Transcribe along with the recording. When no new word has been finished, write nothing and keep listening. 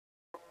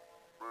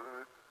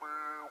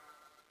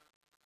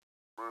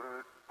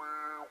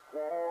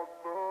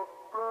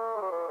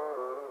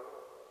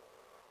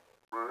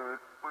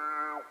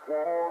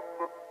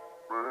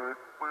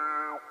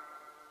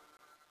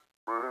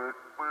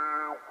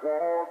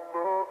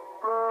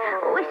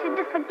We should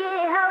just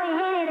forget how we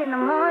hit it in the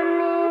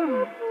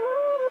morning.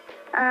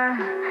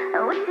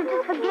 We should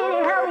just forget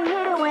it how we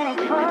hit it when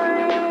it's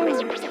pouring.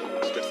 Cause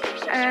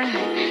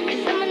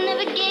I'ma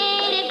never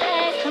get it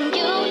back from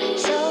you,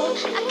 so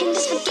I can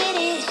just forget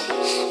it.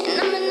 And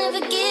I'ma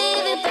never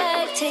give it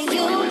back to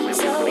you,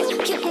 so you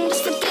can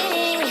just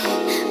forget it.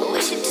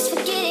 We should just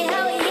forget it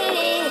how we hit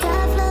it.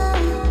 Top floor,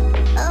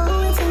 oh,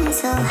 we're feeling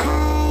so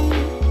high.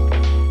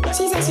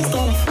 She said she's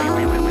getting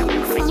falling,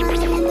 but you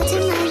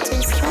might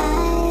just cry.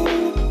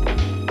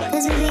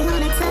 Cause we be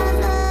on a top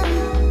floor,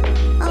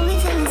 oh, we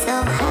feeling so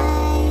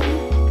high.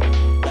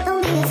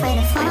 Don't be afraid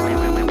of falling,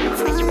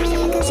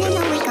 cause you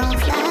know we gon'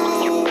 fly.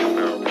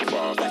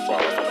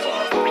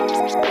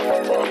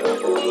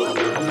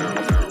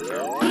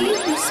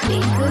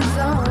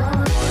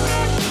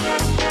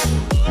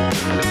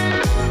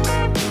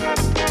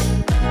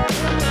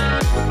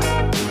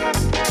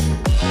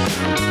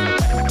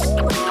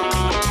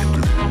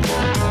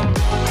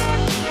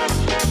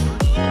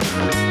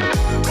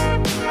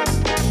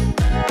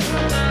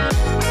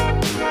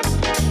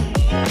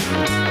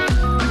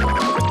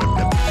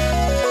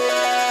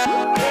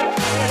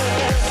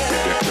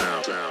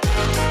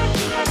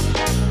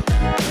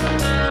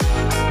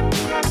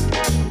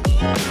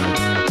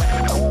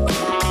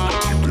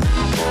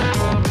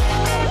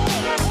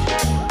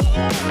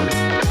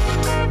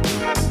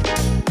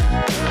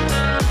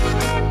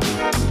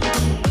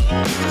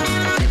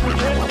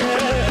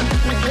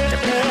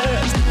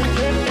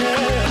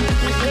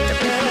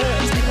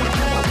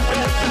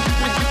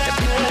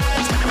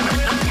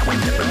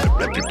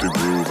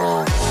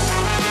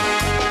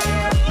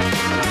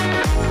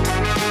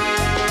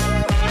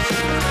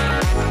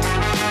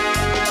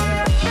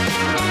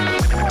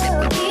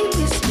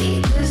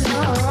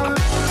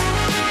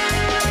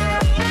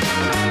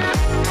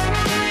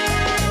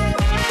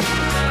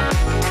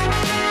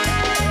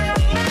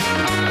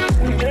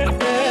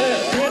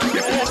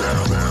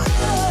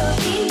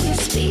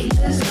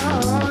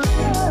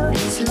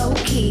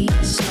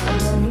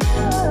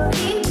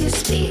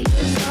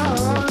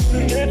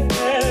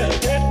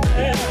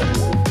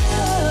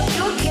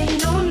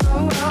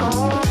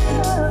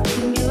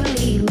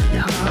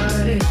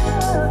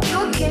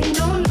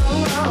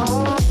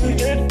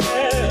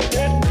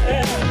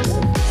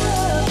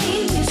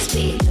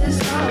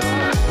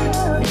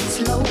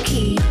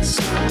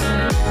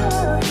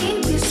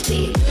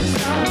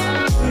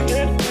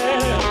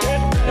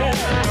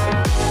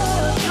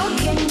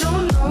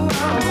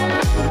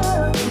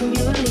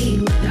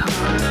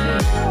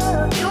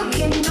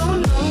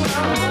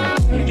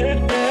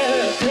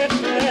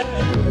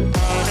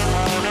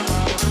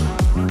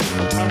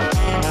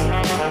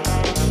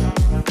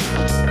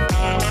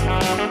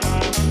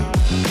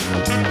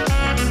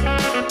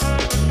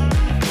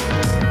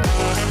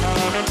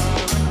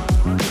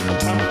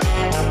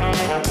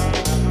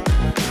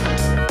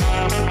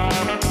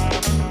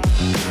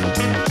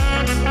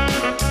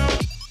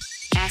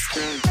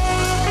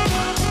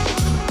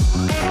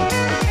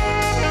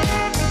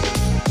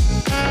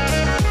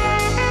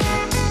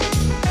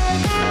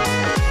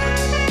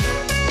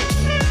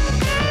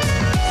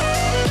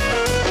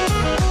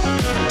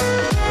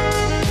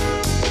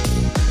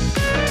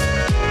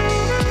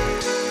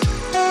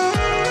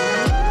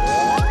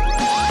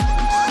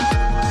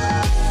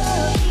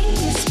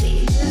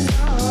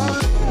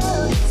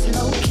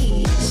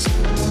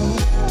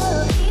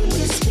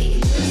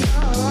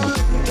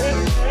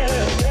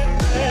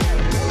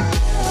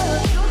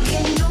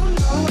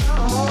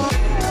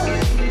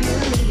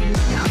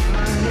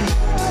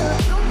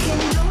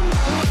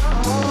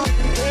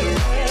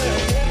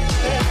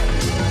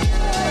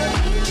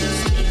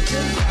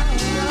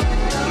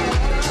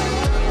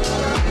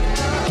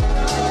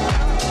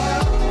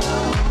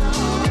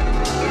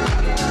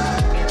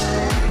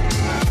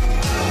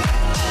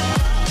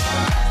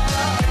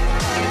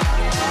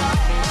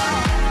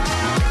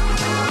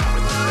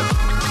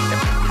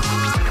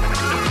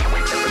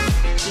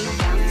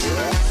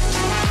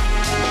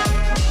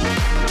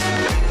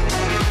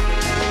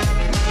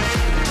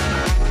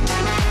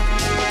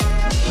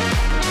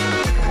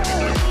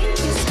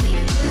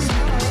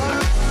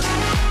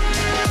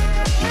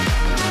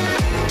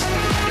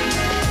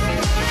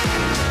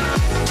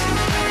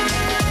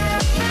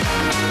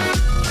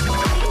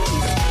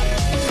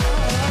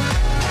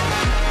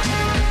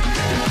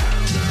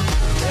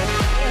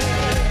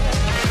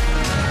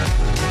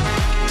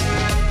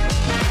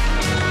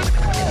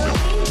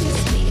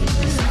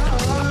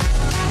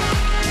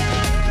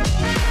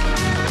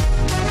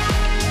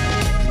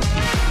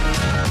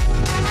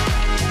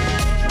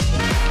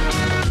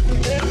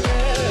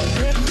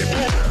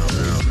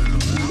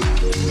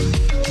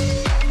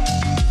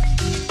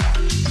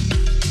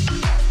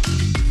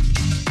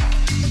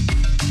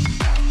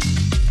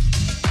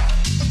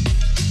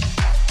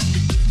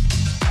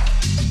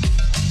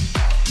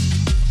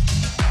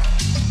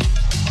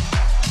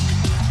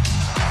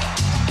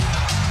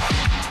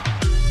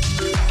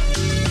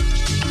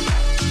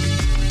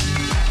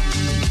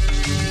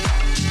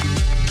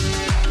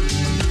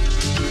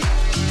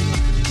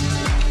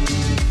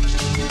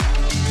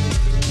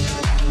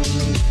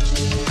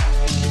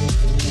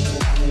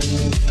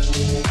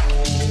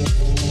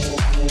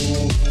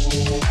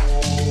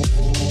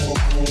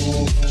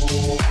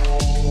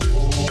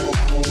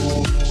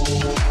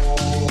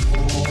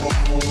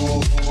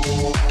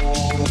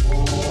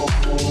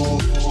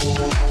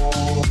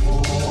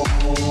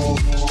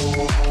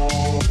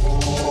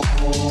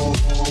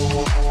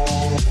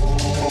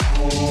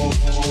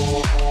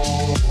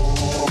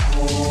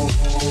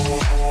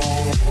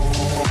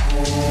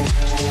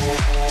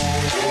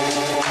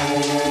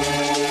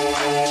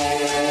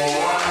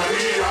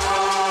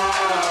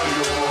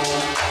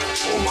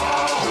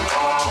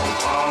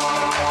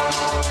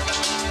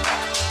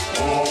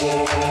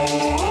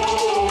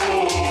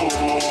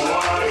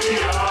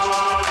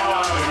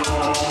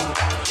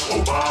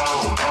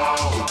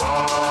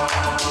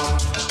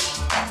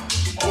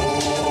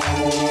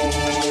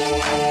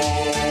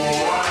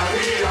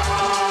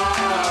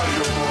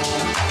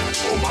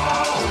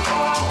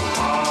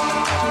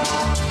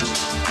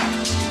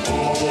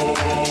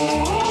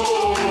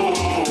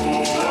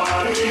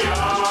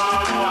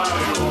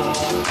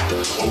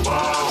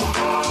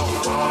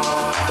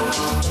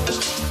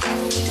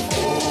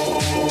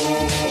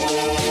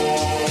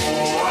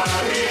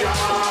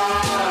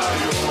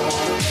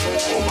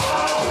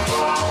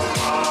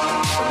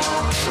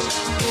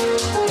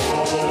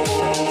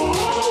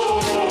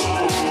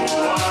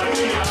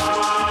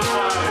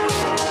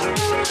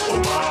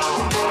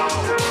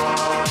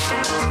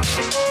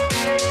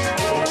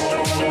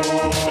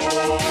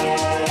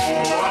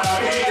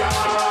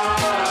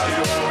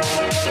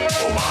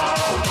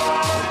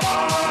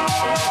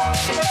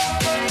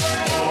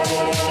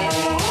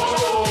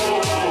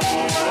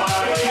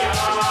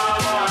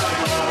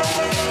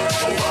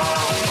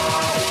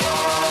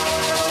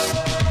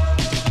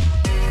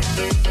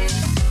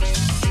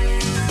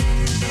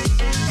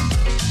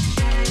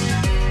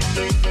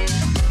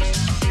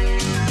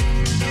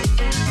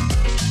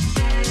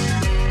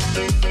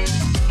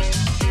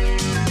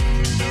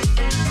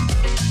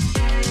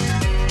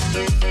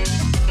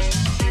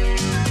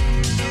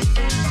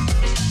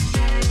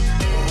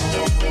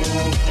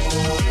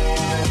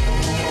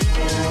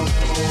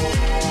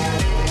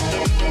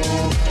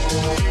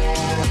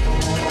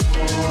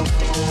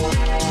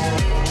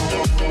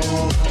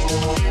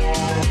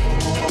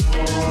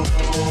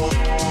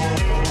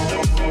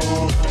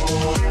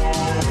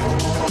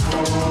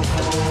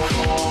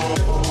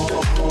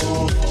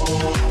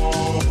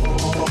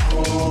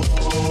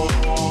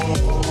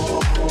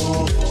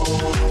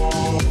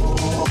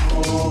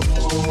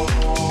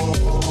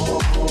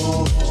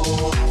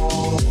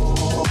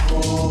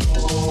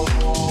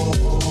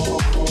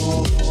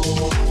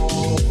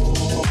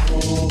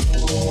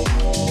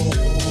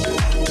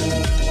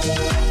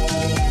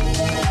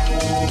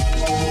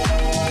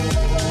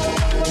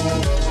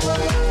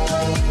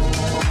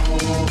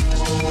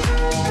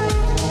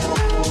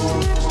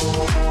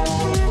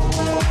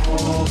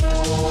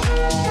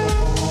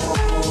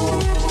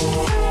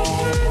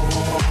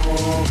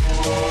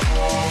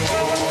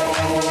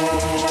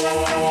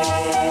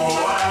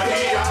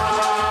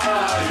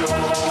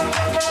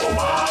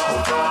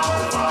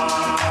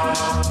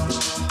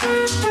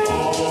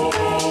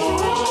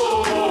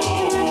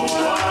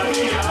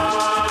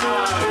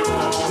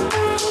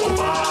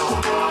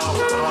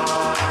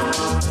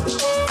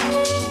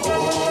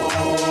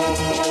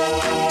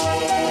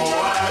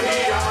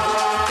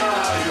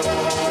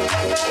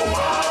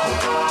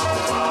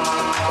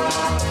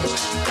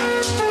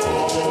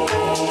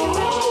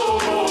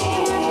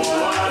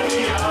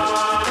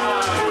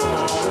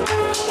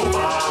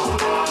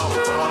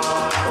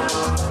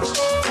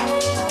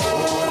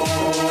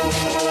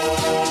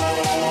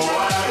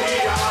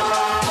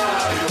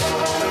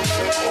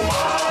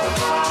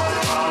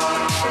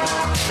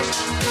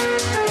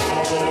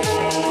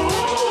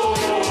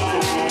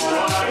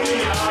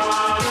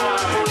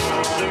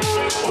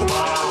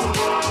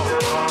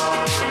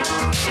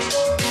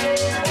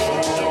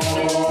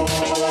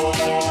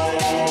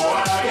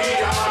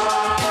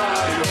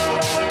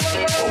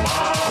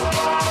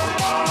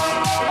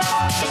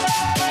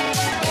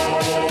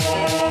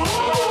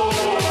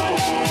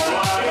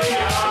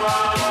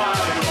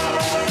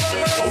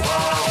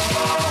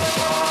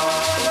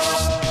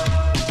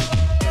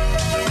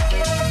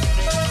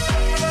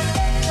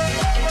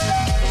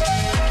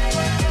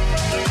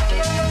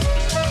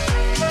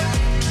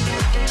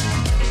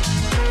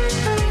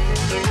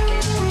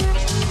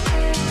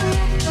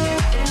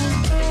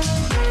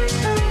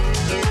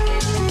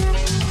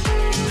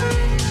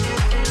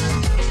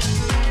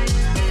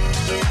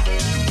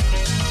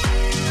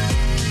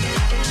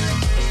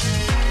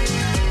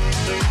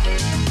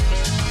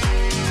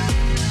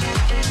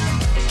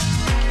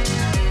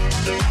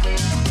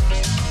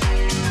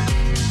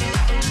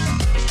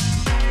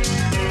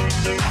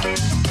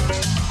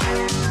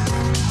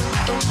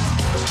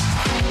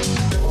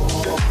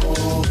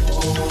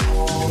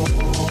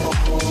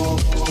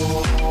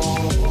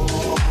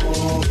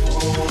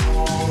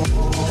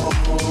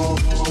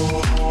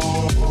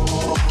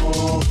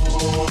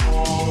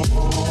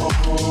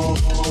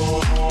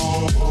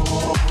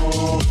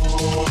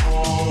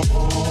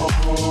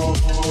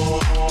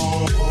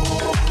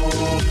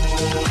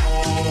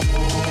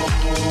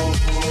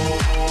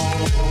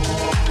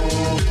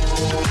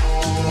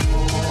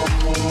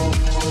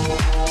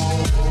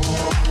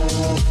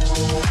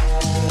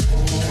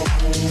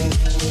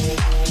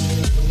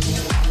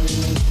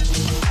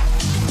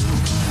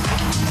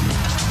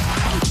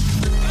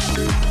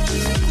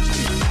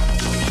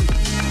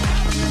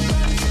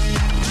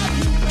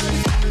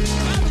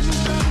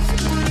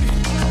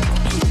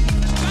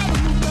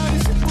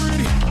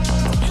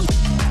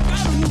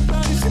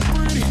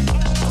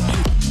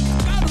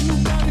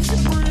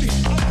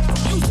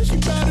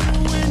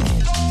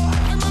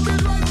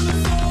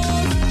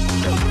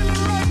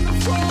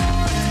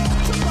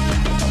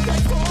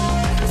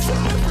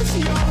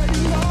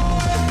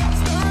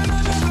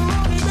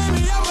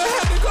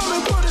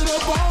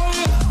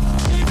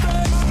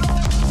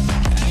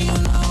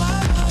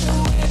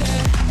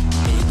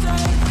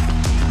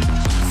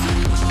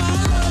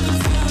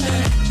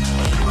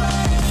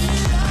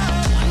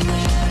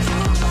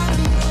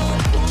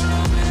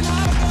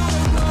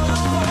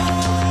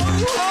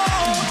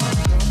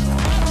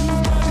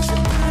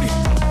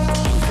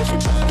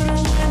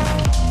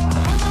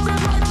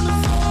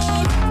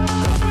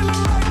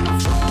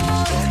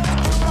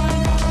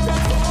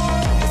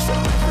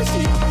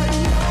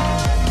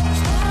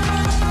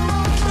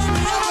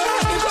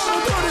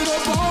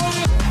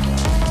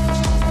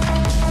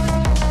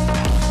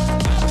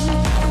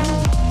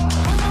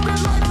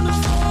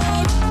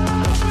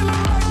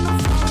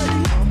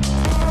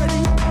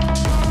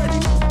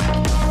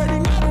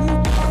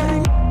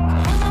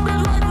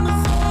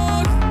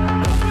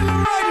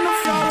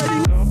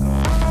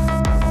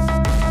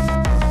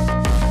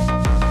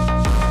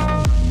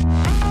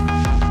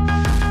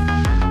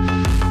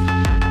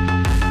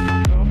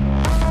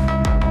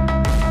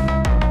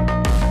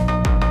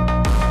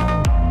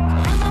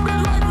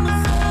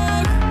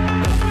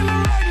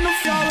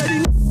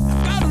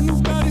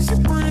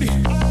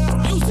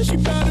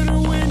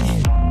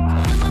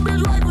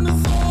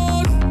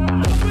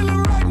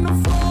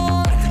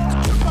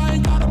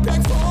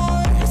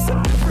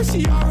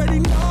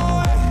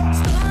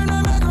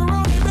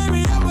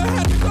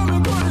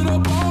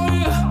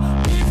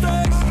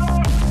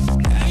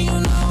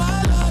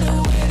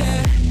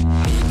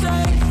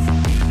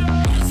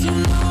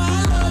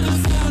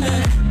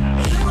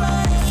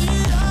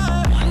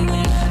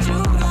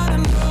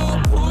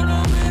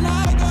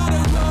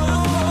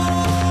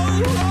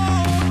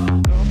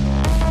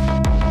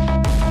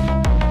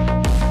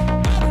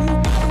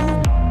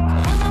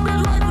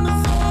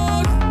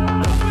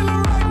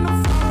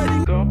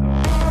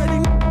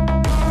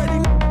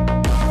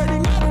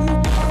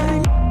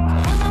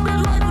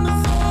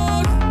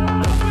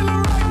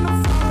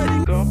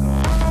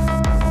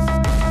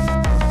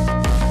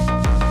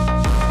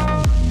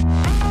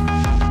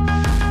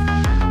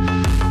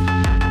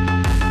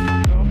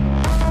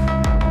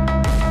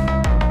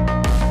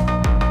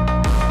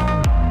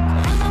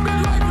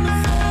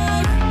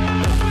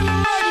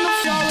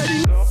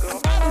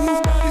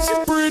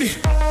 pretty.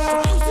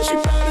 Houston, she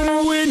better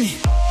than Whitney.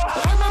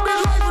 I my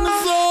bitch right from the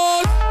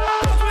start.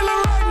 I feel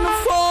like riding the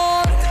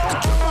Ford. I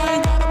trip, I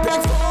ain't got a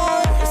pack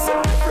for it. It's a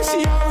different, she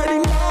already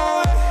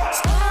know it.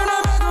 Stirring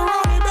that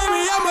macaroni,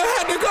 baby, I'ma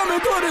have to come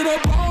and put it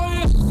up on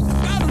ya.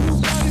 Got a new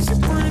body, she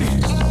pretty.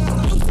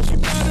 Houston, she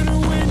better than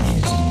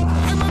Whitney.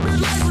 I my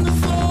bitch right from the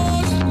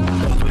start.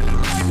 I feel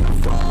like riding the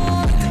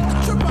Ford. I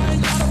trip, I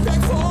ain't got a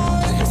pack for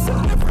it. It's a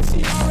different, she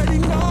already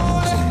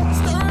know it.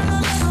 Stirring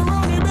that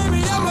macaroni, baby,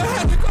 I'ma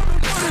have to come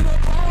and put it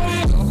up on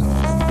ya.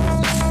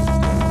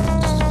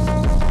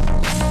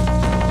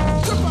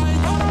 Trip, I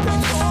ain't got a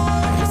pack for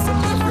it. It's a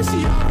different, she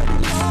already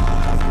know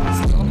it.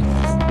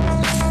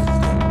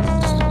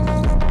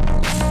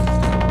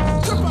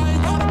 Trip, I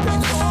ain't got a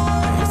pack for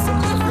it. It's a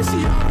different, she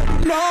already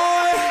know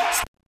it.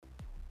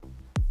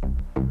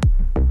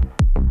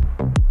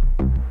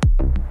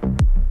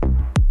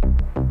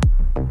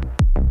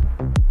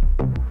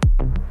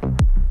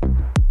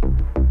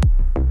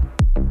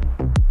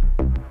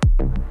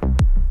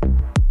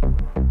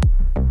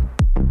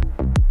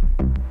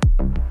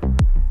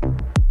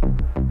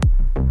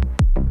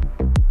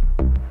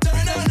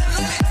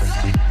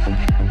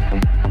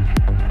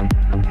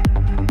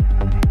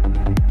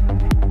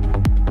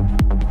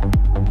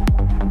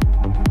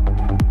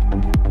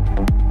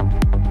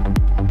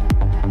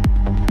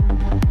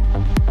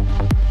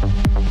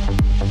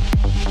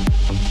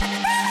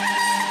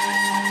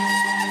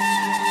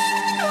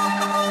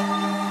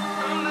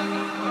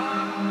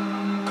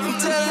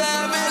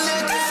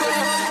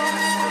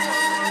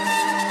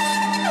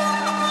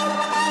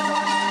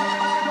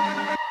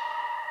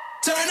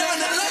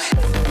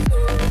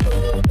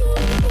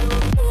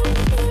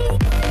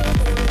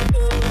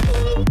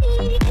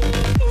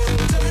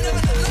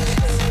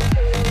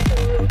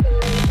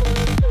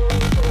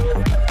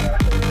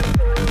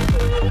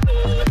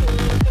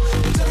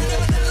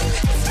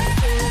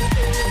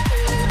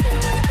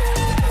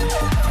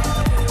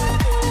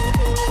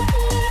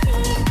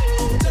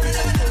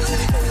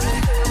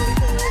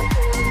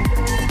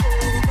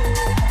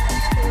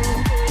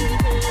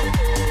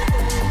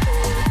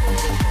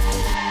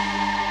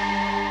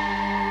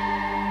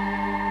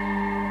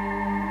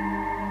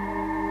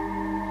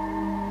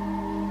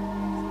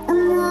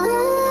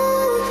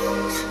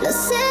 Lo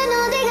sé, no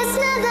digas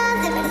nada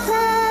de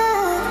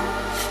verdad.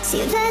 Si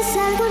ves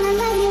alguna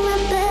lágrima,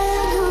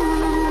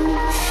 perdón.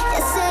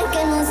 Ya sé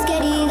que no has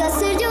querido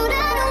hacer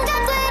llorar nunca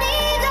tu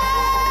herida.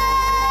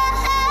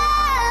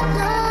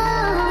 No.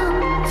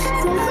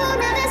 Si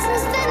alguna vez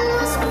nos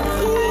vemos por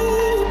ahí,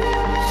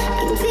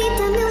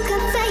 invítame a un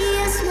café y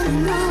hazme un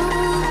no.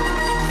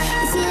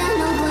 Y si ya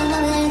no vuelvo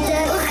a verte,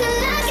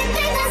 ojalá que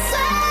tengas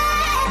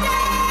suerte.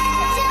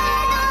 Ya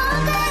no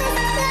ves,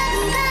 la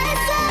vida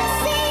es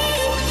así.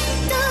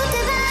 Tú te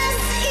vas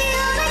y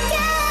yo me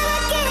quedo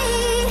aquí.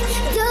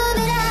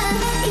 Lloverá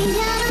y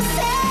ya no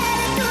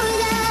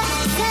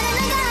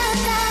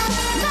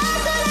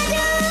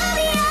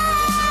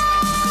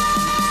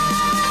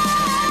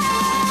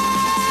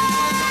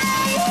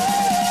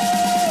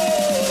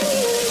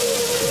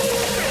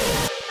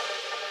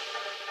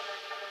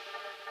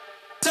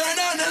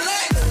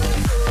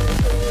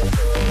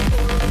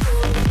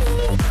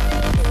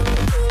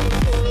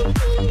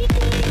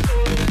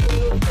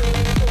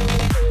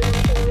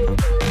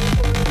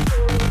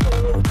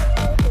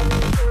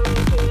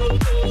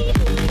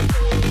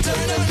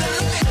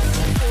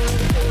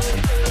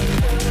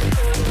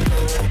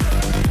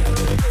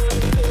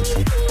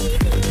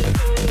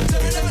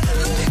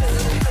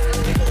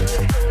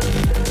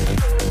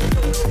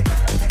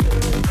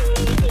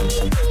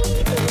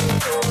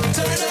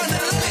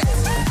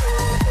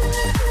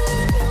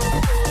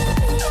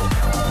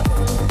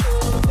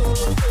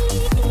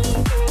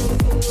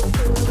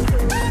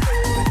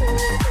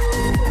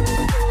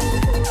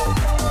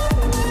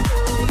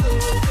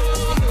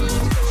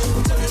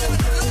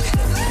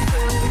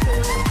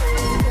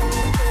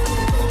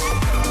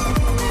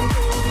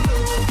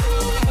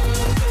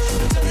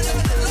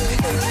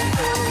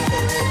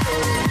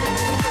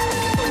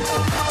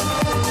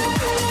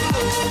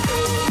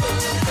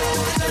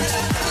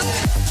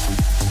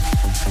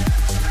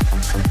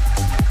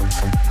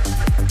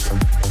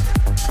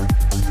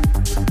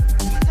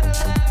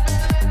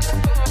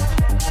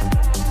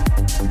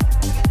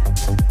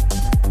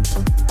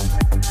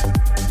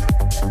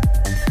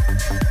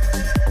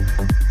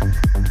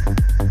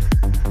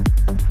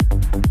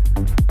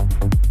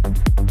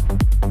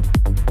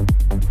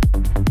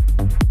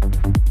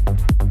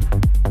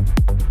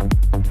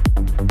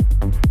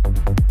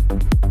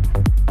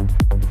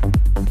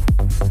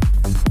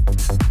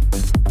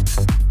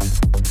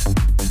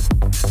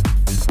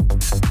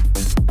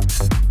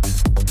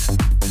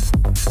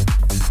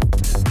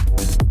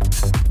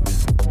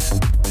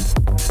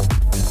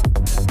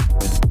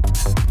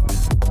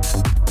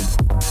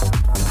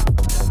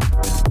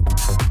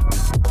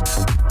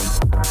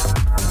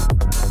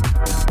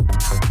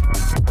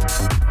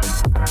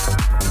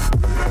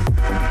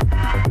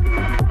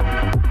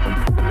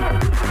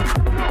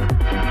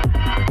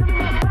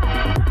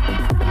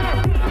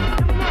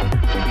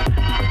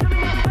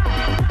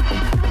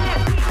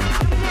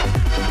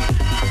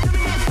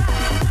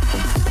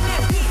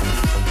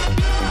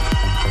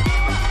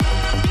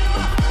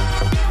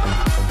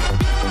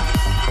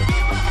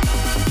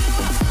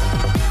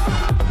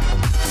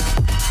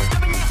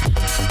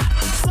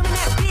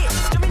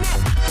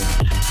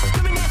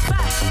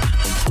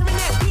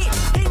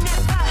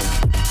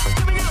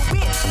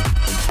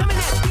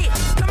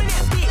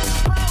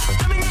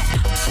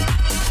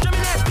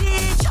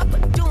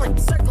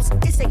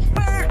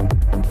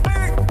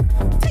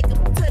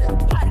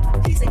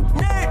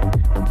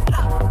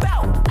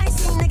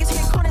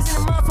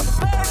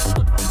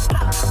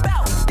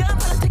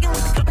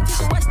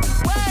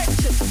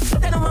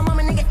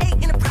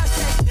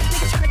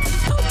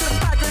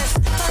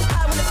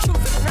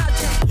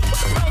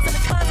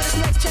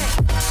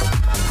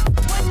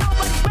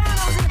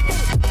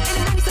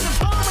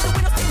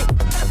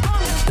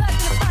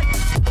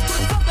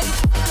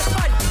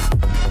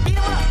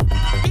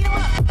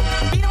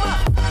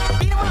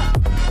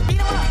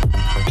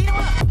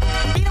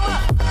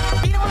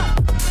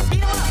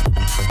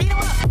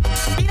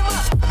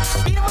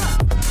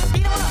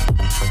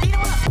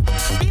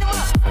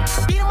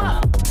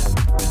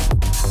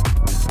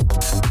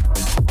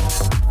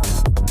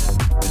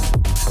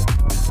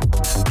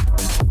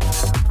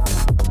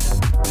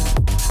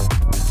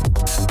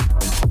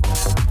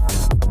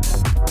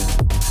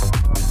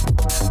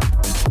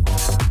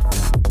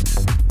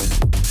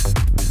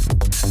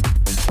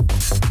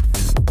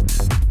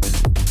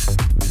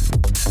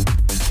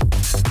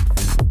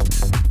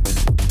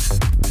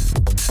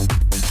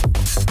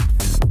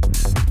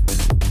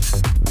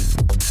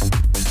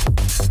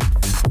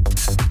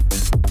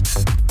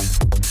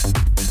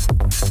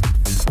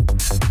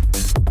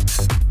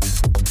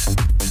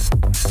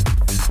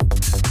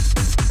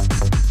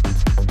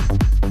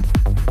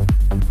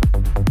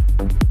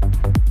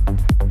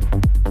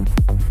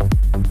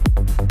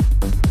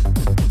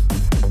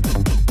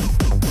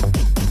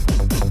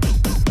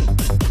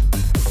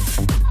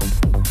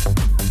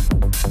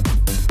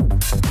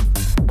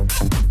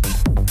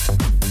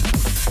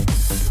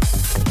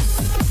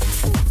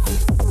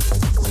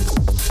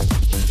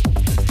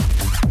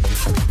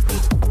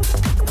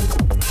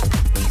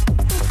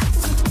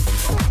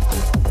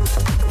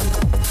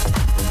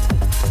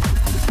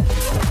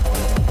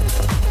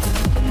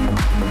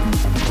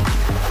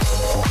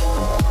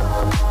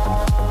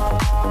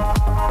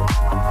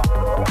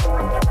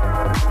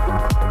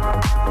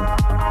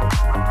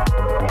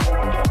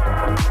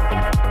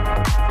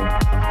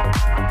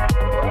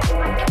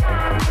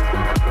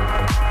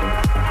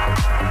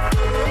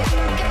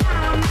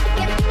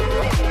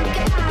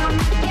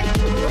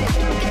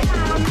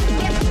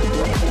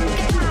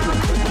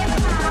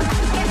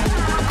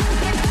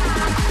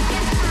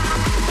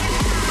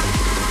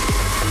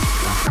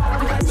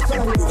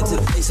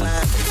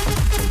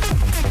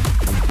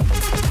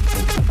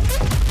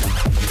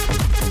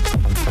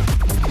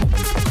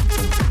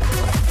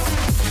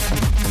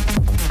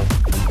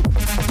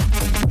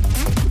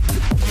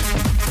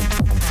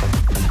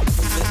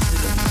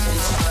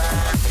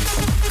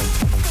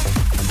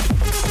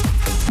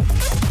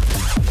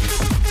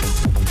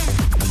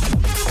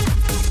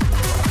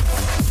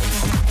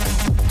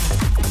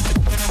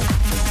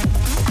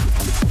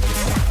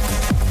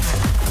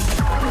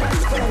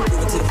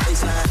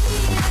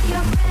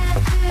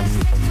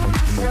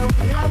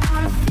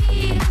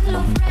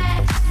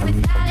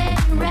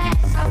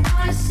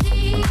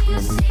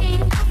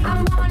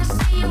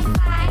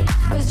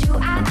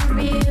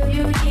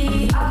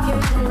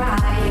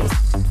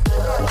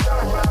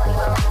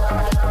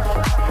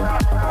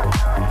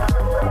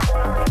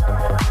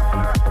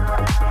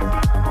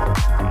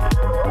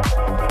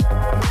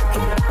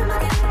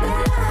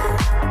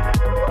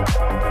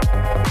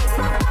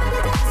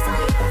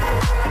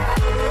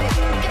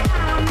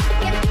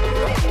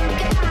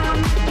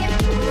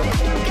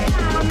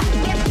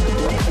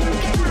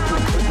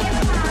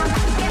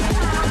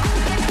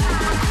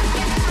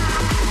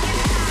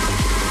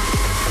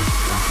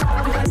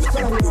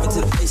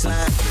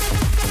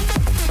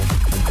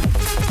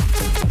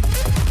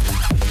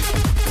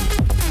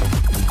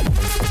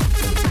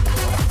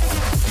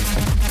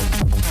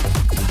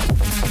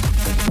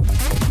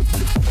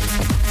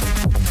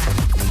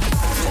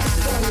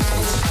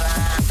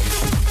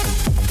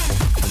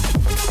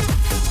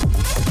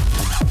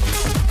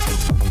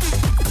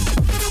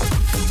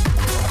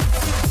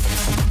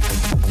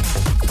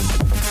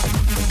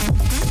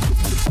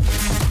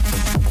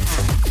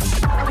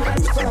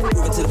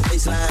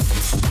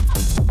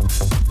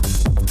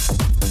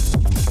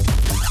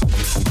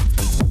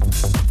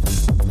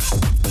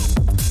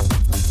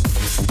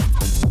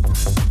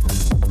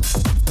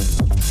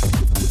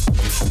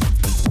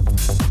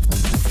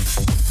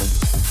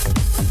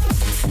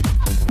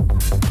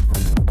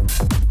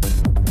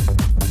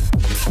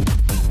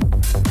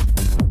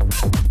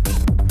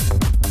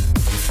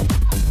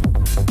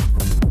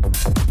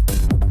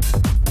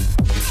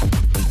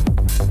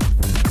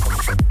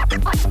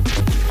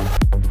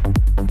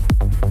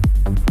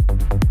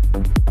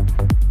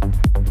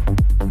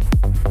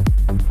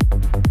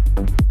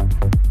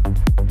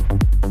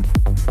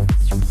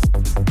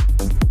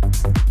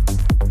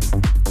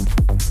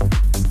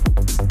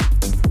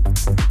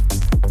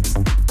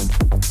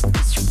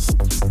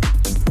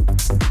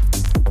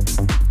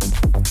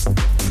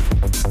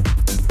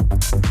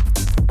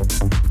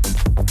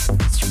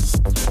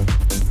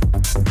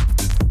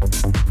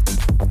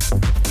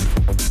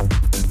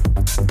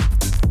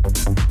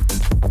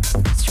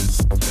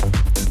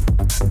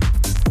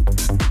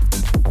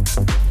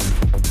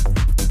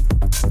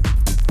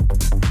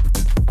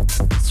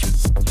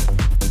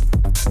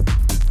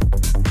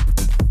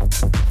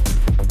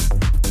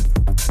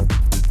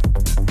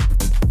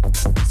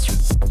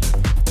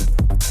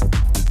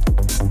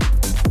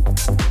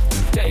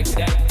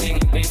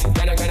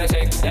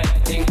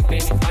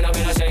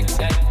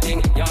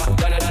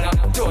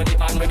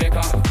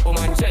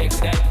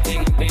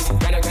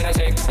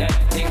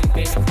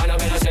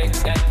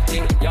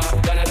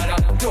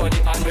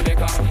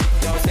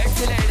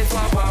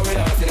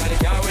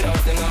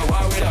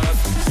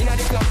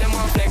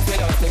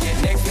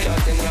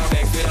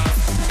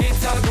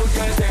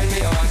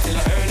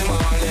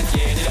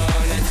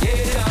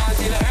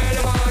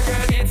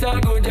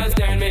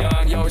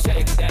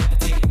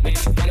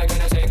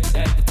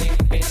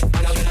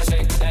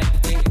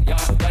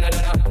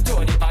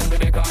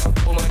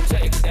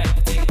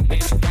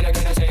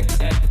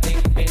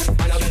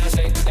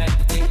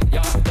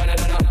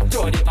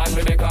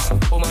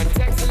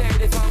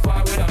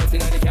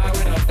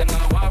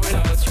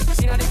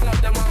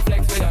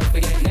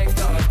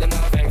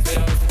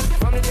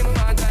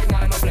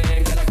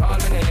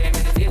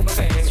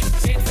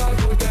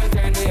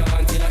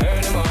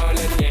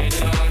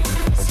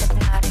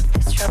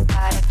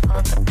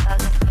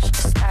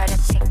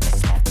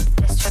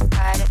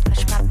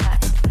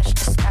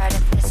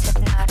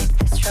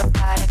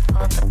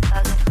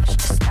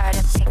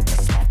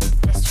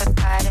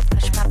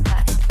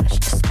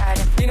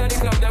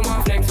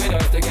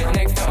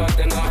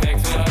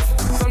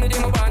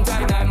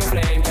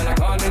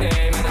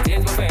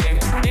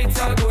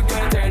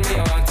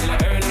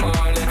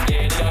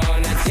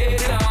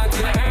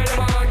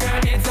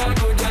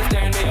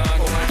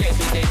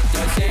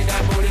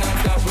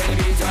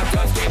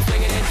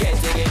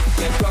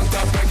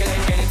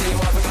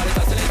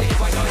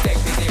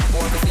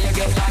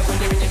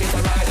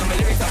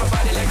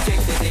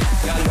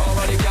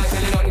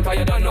cause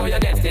you don't know your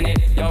destiny.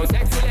 Yo,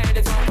 sexy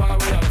ladies want power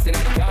with us. In the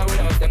car with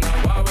us, them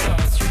not war with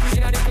us.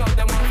 In the club,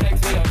 them want flex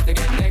with us. To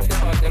get next to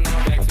us, them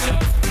not vex with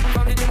us.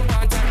 From the gym, I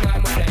want time,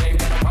 like my flame.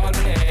 Gotta call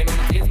my name, and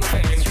it is my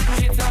fame.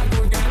 It's all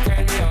good, girl,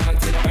 turn me on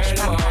till I earn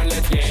them on.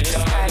 Let's get it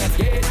on, let's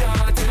get it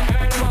on till I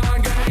earn them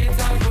on. Girl,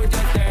 it's all good,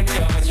 just turn me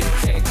on. You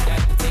shake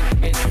that thing,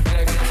 bitch, and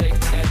I'm gonna shake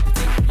that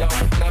thing, yo.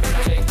 And I'm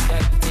gonna shake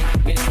that thing,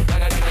 bitch. And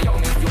I'm gonna, yo,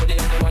 miss you, the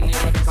only one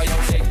here, because yo,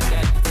 shake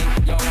that thing,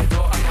 yo. So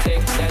I'm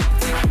shake that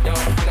thing, yo.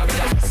 And I'm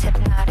gonna. It's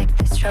hypnotic,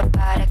 this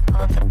robotic.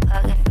 Pull the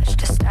plug and push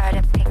to start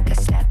it. Take a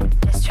step,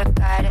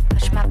 disregard it.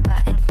 Push my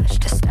button, push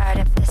to start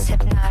it. This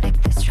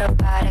hypnotic, this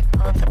robotic.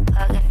 Pull the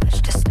plug and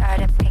push to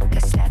start it. Take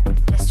a step,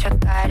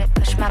 disregard it.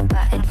 Push my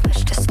button,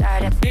 push to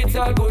start it. It's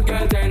all good,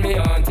 girl, turn me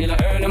on till I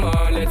earn them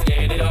on. Let's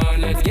get it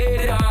on, let's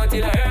get it on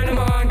till I earn them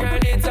on. Girl,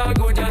 it's all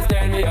good, just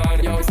turn me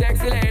on. Yo,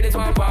 sexy ladies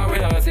want power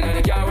with us. In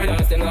the car with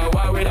us, them not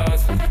war with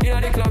us.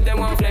 In the club, them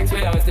want flex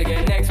with us. To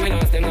get next with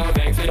us, them not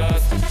vex with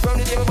us. From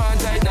the gym, I'm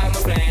tight, now my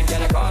flame.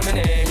 Girl, I call my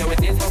name, yo,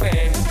 it is my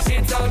fame.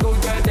 It's all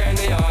good, girl, turn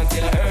me on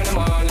till I earn them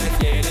on. Let's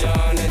get it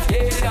on, let's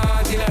get it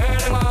on till I earn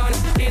them on.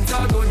 It's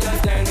all good,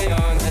 just turn me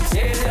on. Let's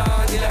get it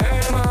on till I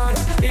earn them on.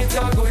 It's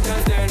all good,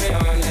 just turn me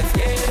on. Let's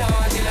get it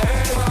on till I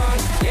earn them on.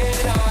 Get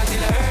it on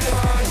till I earn them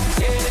on.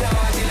 Get it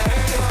on till I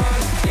earn them on.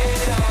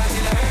 Get it on till I earn them on. Get it on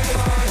till I earn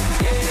them on.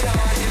 Get it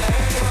on till I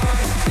earn them on.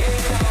 Get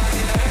it on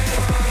till I earn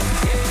them on.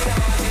 Get it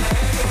on till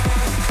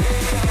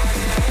I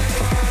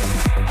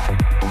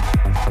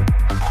earn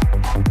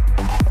them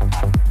on.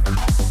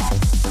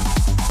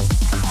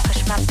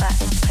 Push my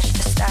button, push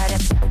to start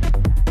it.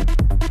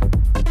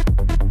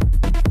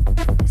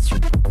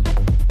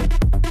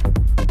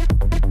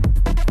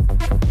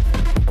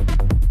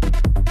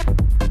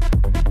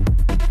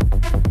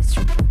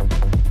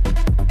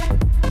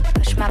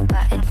 Push my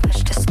button,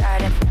 push to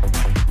start it.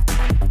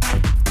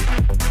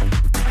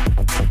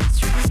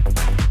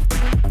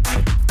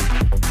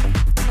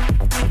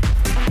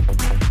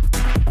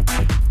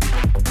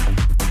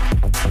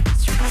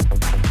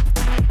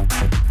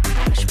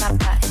 Push my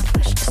button,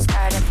 push to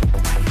start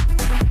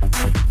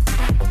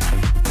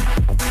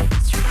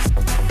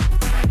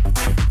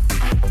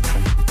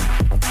it.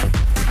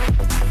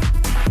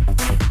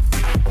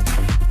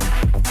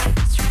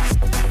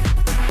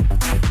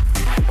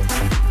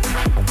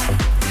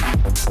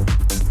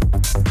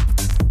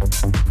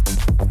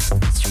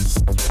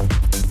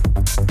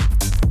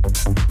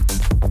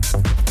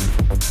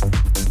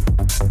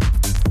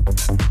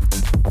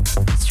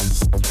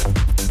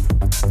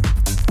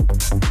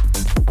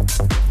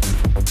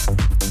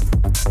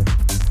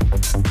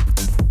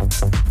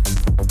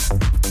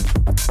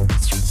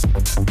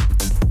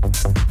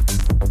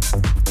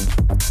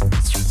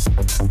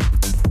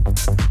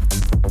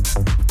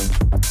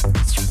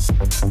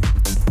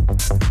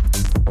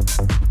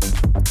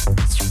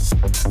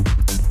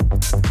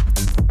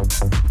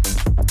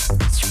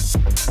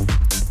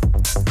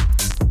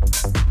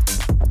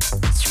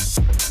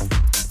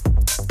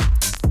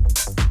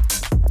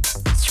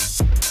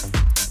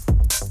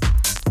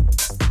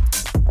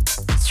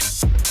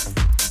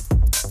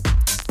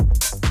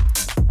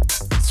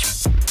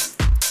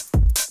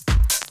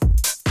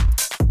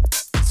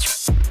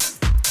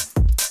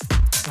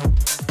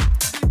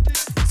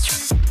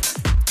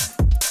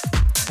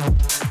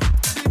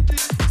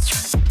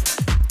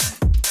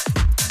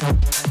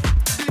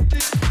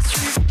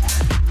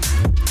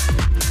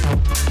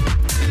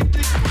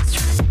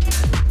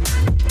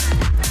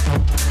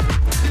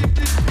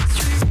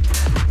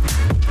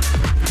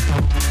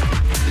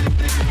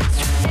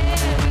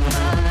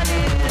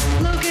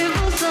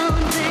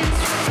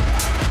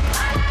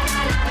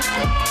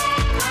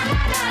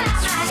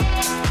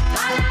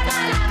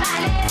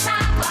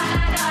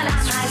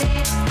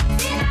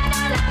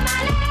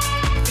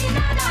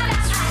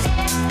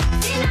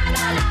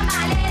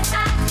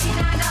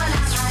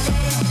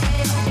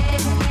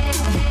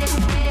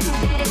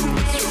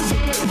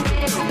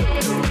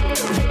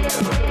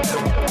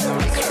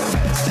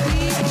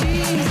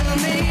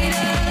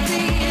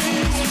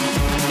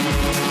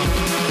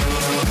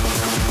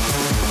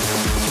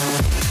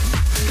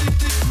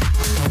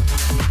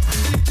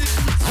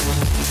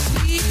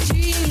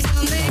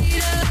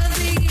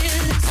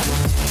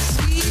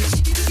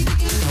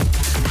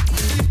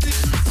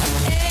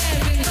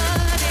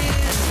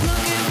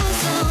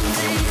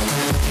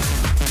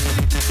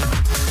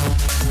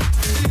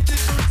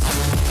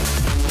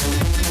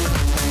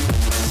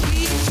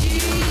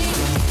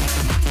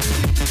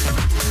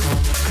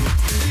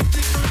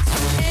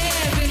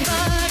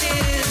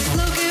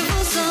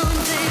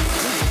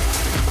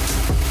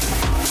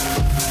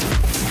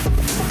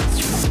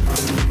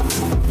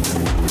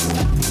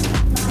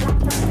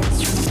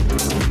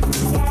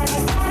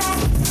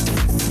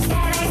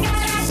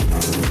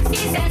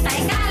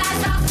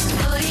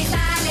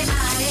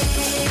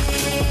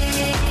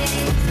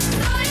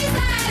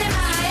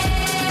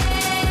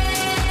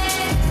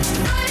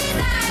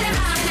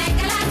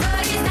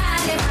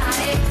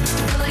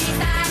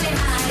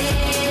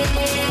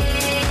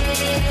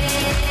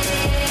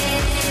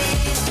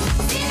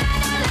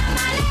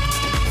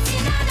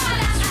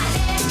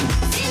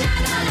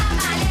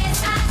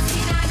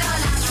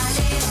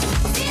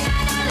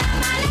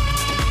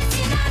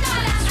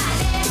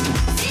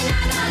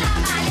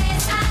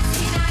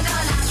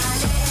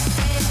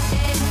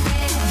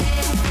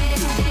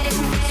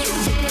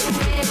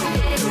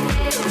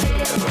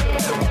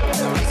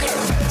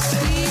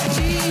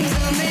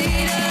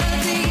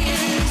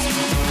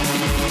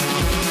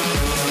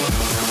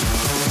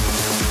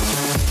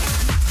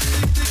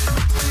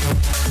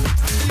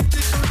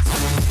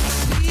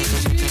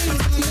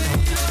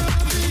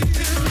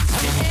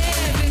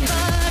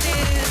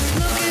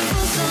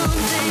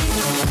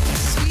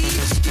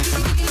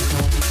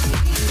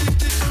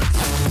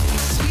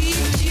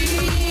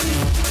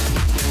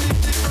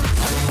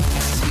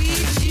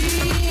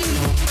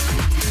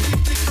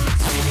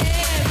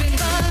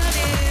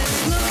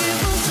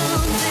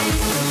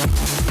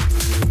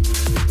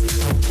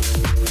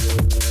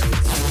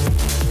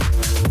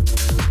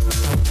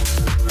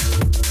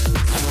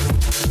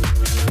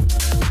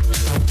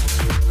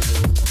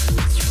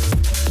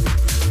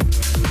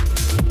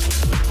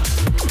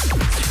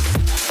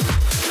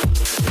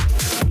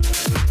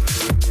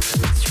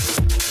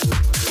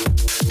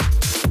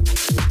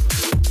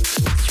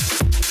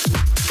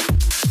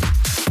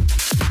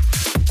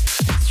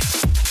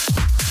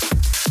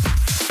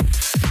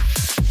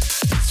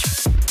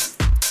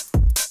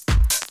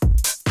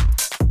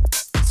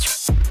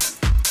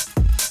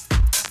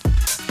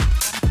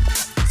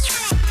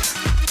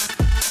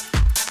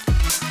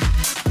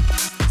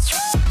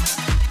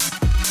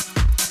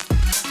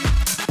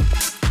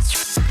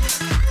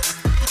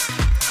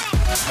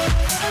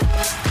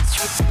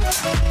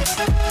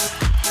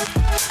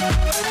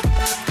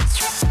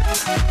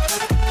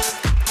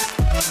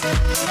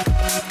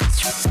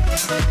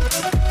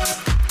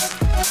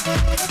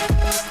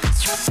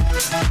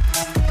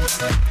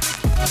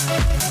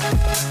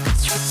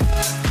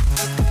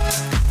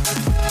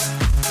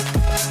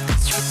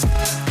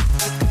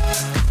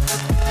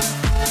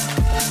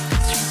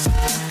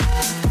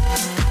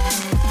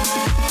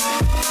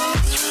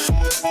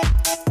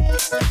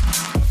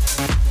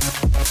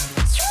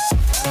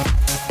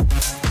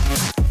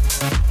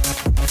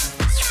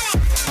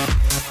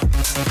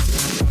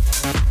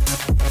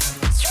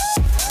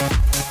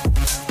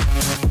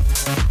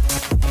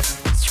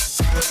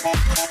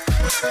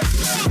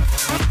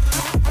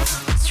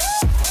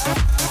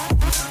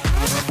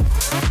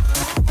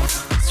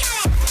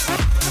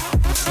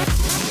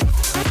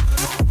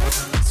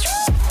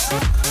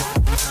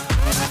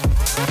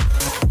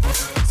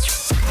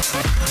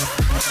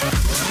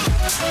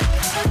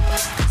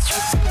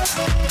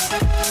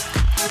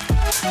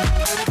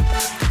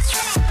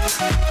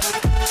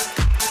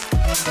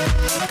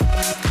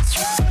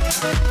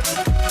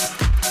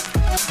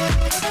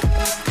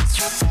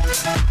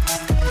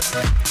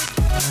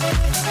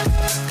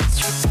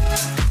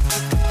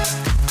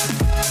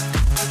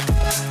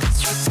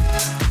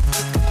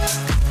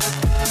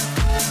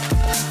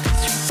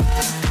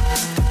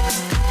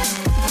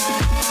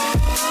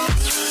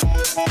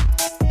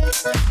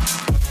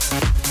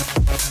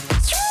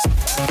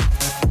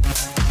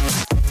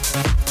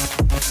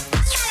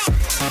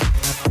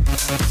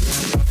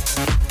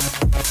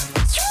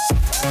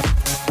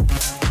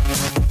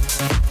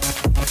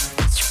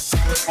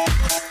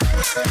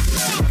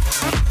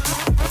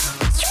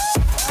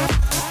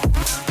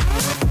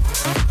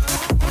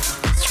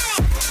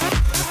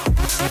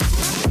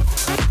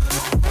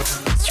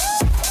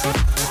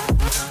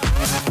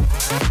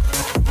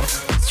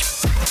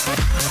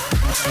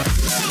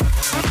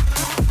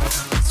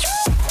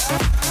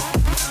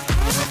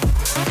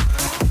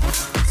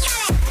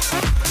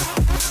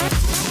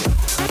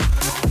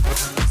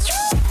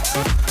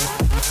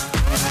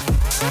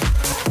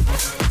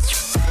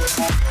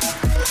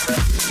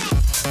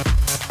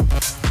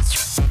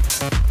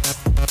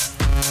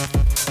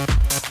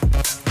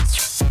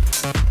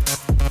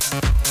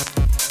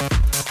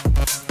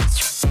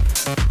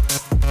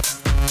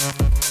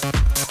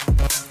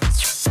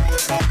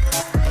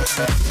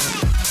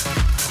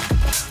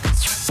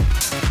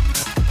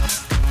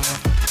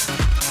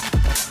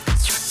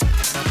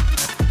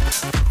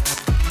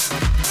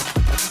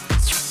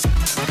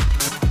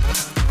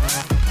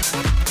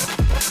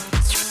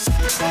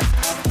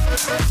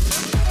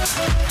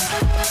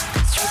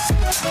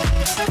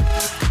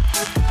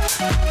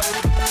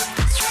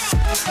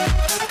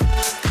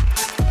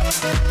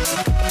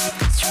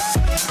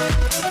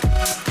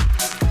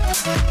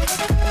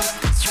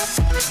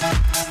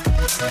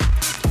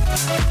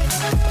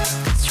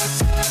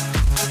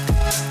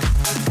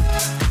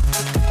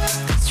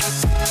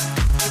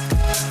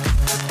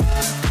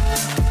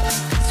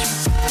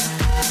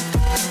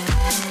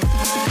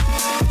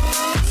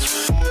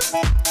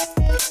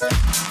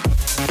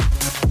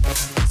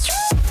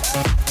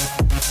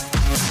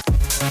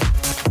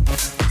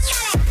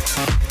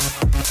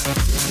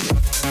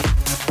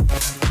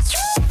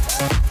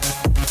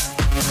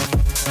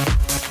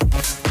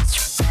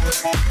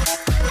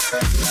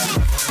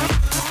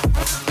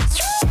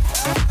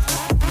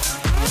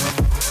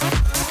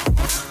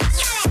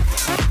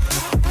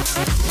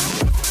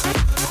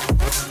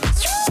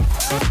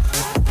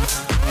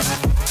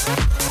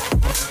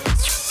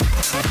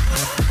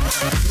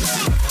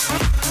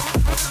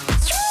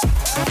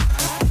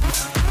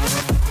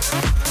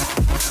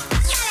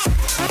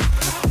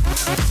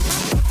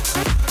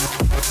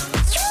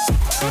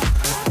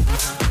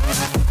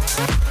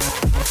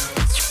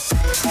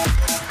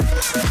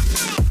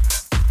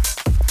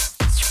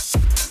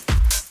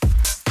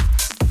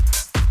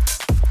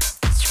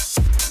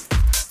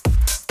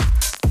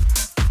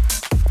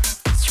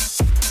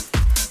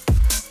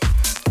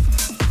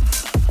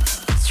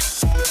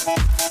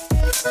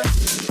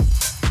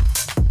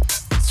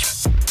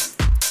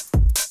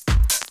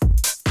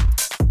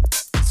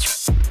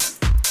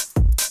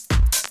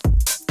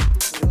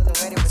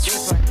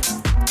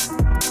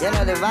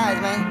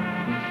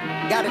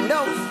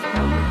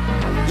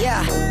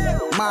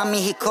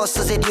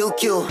 Koso se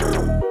ryukyu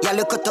や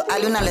ることあ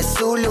るならす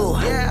る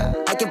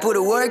I can put a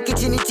work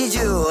一日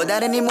中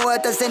誰にも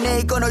渡せね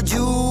えこの銃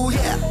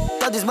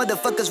Tell these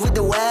motherfuckers with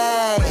the way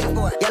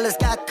Yeah let's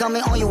got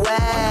coming on your way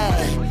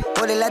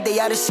俺らで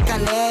やるしか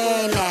ね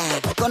えね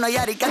この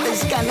やり方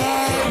しかね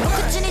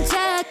え口にジ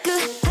ャッ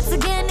ク発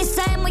言に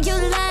さえも You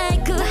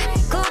like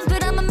コンプ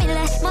ラも未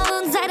来も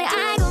うんざり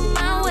I go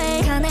my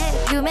way 金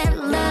夢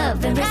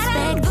Love and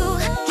respect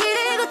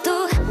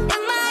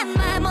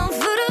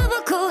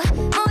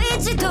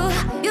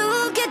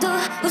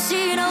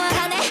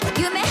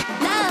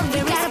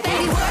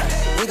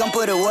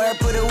Put a word,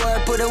 put a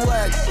word, put a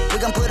word. We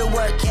gon' put a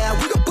work, yeah.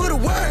 We gon' put a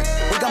word.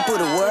 We gon' put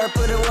a word,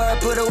 put a word,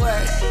 put a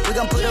word. We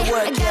gon' put a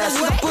work, yeah.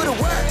 She gon' put a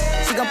word.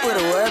 She gon' put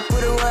a word,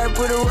 put a word,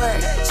 put a word.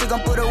 She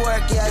gon' put a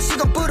work, yeah. She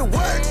gon' put a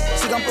word.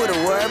 She gon' put a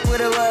word,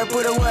 put a word,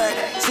 put a word.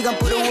 She gon'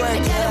 put a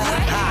work,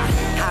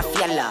 yeah. half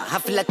yellow,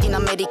 half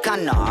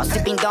Latino-Americano.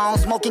 Sipping down,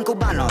 smoking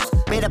Cubanos.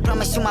 Made a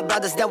promise to my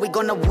brothers that we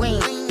gonna win.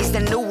 It's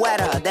the new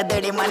weather, that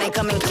dirty money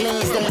coming clean.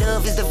 It's the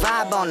love, it's the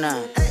vibe on her.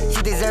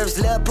 She deserves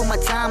love, put my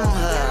time on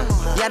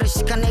her. やる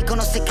しかねえこ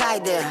の世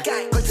界で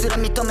こいつら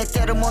認め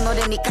てるもの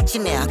でに勝ち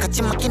ねえ勝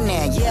ち負け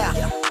ねえ Yeah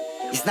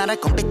It's not a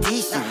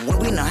competition When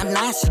we know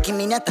話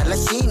君に新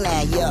しい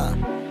ね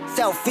Yeah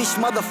Selfish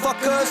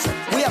motherfuckers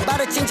We about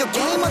to change your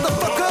game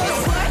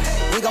motherfuckers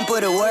We gon'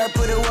 put a word,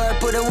 put a word,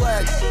 put a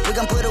word We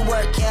gon' put a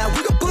word, yeah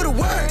We gon' put a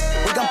word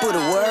We gon' put a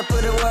word,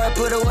 put a word,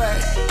 put a word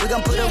We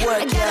gon' put a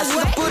word, yeah She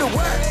gon' put a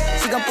word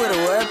She gon' put a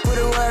word, put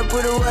a word,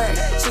 put a word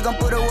She gon'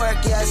 put a word,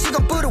 yeah She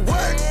gon' put a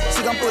word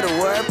She gon' put a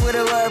word, put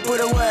a word,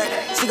 put a word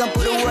She gon'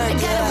 put a word,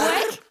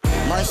 yeah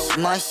もし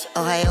もしお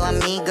はようアミ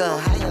ー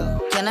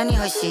ゴ今日何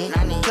欲しい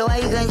今日は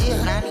いい感じ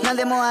何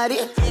でもあり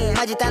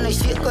マジ楽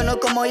しいこの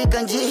子もいい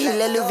感じ入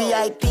れる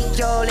VIP 今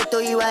日俺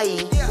と祝い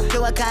今日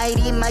は帰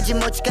りマジ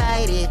持ち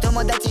帰り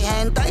友達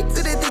変態連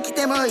れてき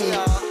てもいい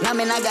舐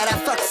めながら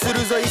ファックす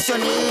るぞ一緒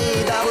に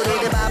ダブル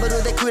でバブ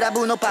ルでクラ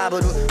ブのパブ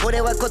ル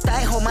俺は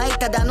答えお前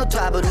ただのト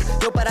ラブル酔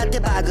っ払って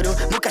バグる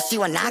昔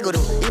は殴る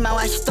今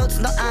は一つ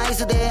の合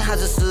図で外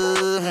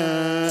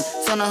す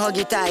そのほ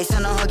ぎたいそ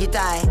のほぎ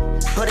たい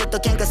俺と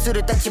喧嘩す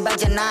る立場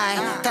じゃな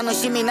い楽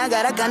しみな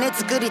がら金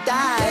作り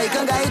たい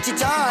考えちっ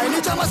ちゃいに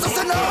邪魔さ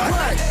せな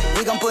い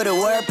We gon' put a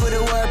word, put a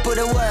word, put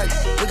a word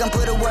We gon'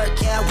 put a word,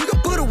 yeah We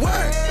gon' put a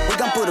word We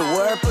gon' put a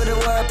word, put a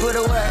word, put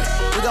a word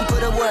We gon'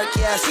 put a word,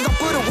 yeah She gon'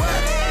 put a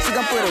word She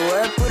gon' put a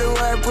word, put a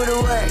word, put a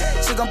word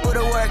She gon' put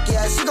a word,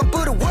 yeah She gon'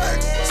 put a word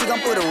She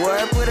gon' put a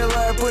word, put a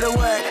word, put a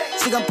word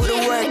She gon' put a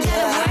word,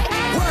 yeah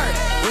Word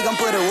We gon'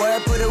 put a word,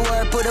 put a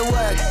word, put a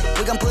word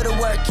We gon' put a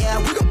word, yeah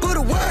We gon' put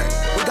a word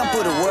We gon'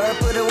 put a word,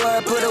 put a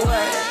word, put a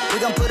word We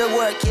gon' put a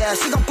word, yeah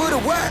She gon' put a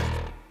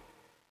word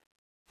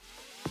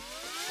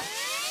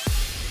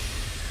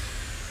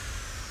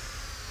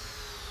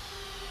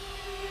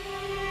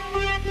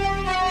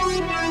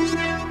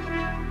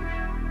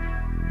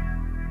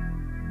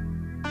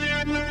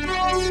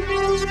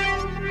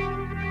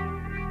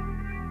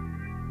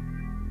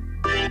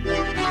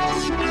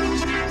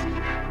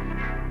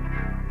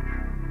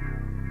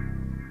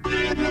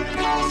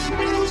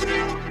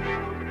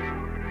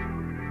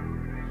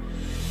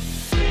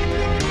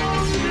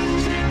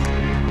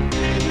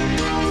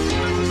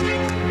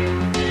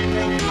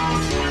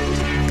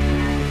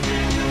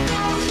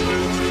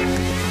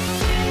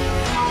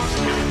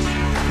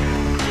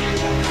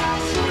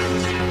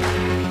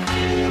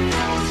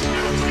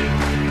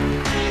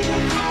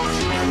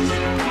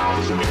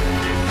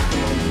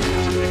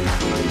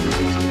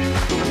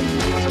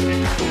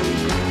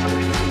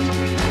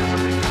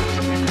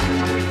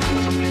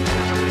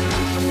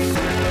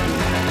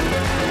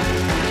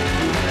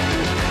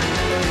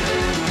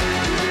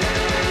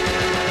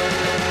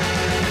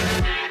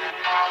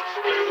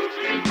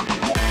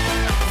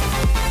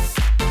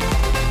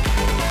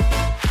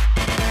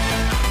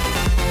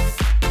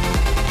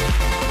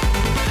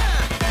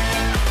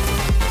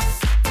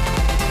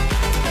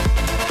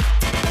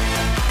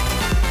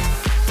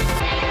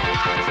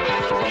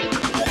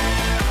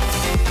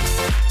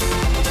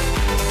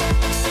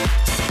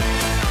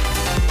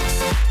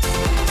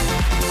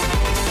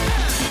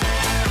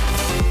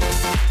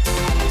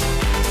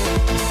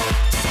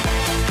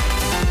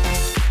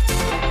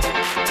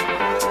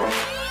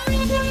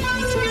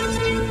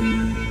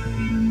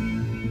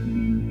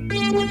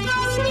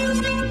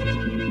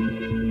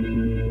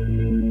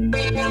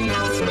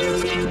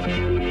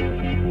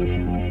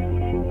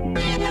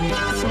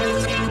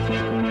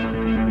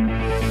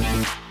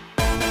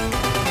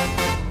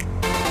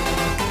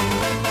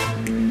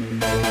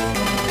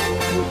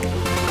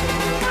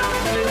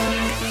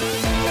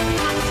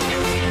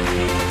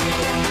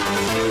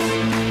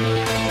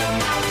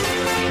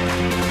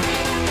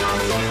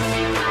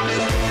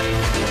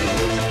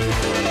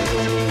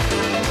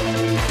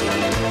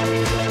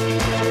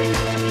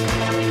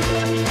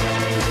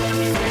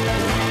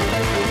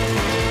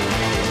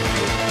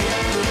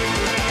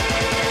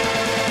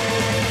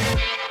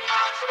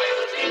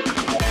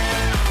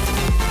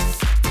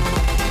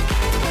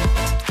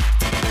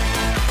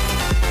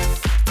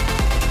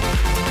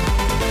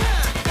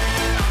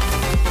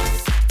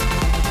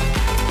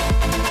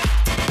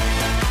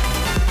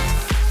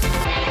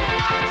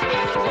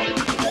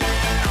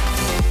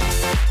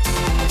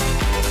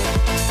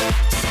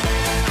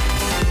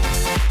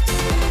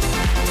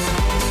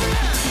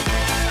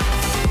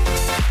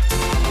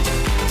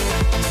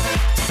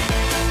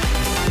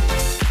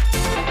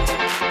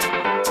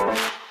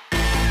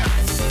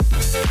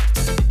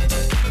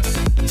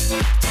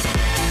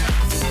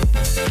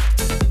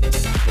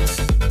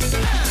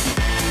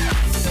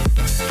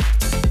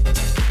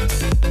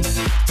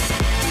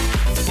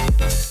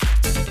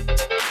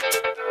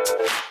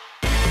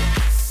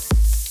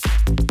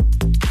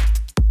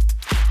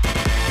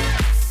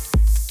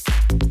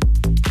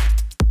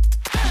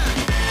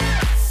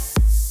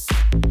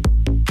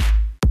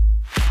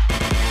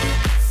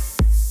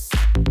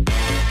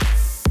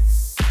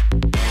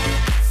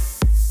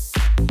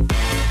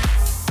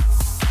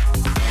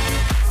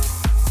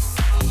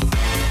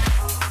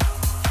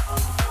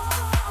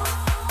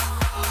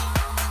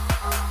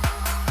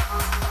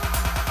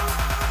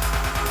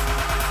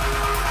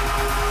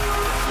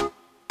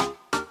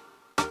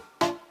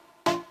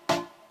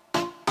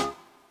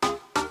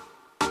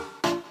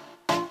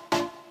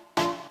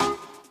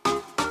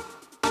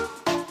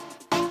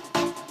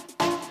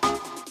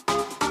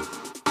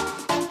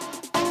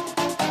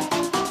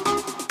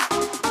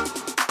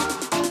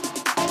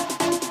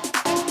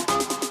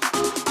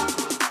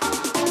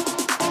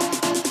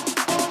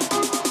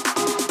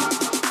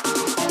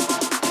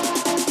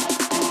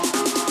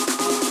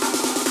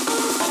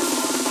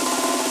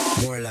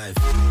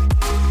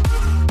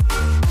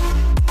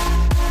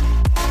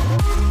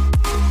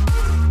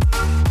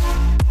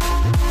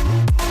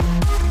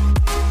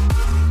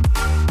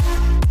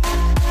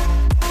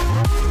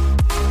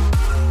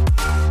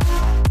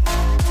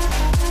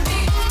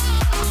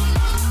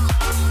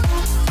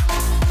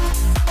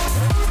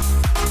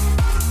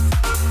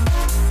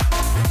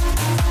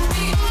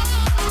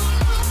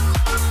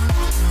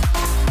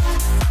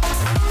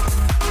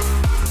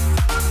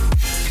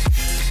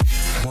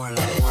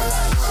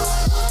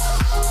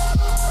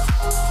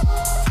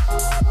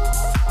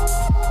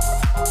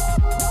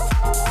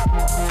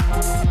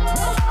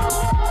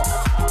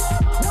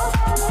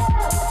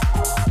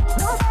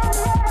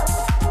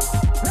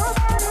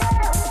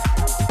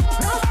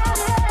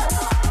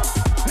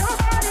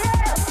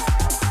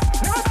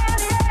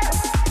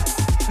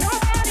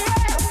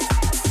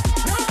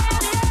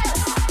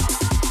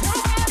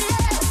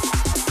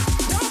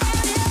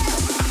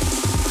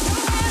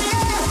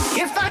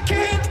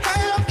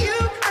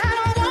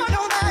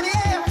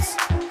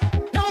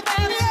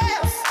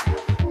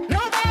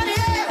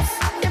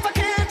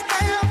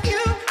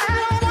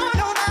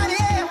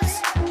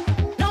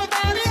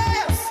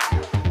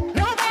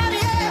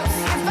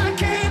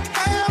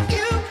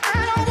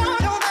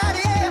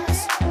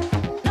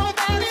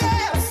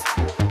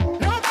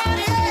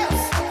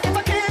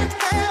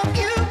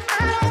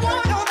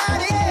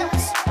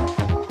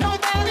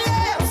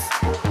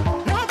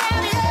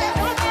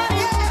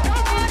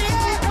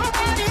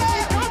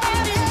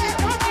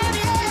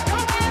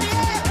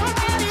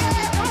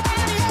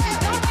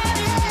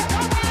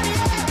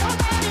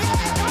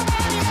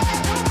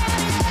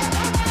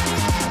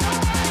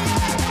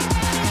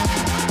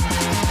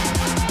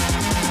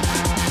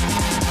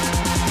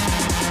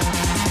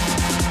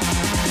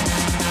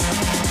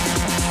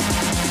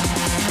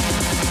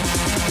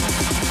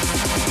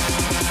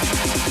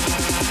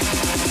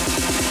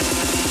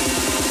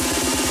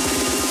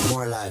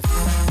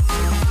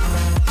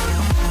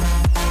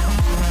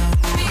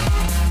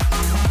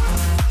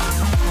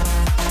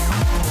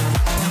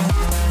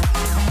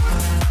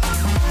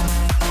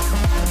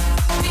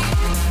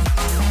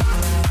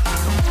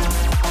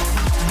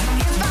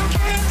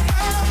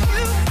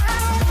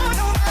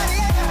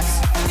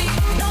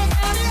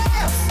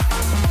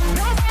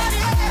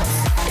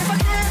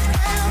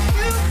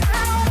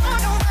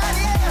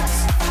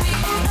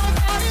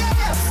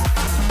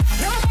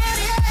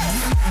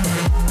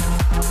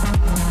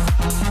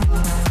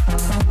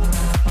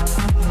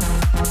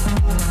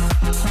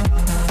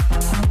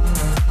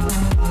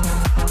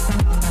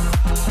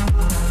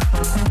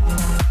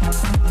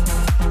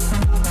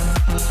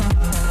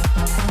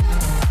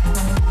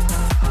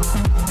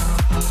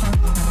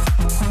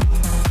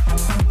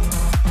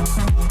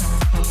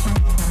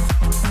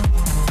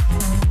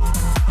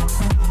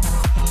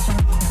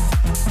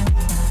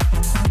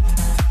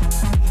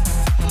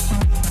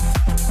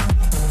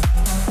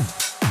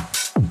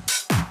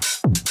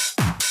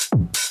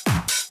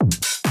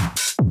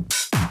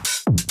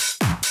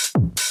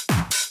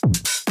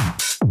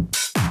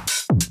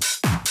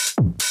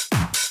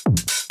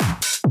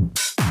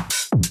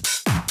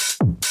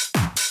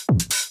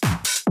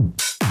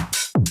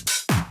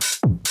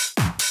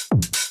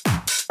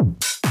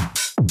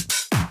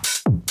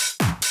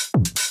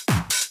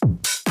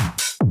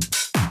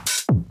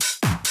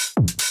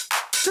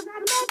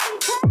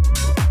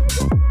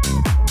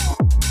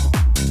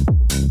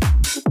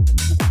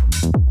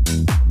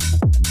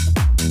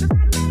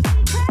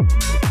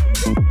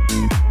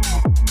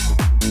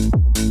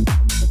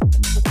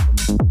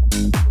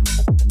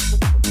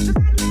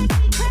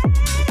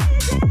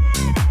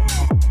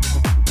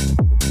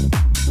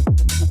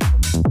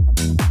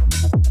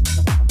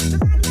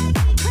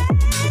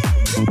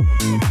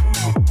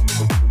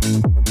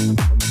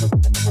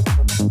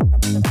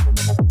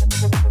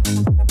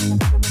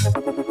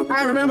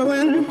I remember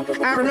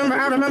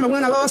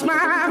when I lost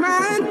my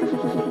mind.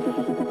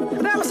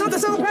 There was something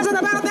so pleasant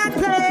about that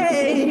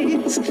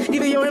place.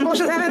 Even your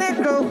emotions have an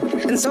echo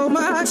in so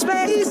much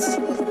space.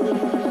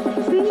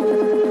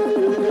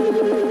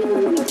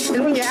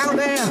 And when you're out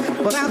there,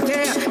 without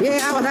care,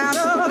 yeah, I was out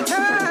of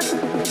touch.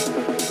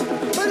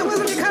 But it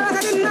wasn't because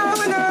I didn't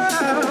know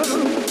enough.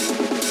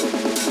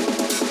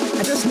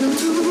 I just knew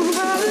too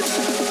much.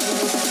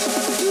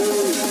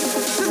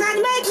 Does that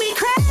make me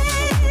crazy?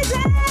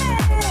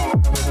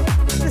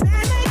 Does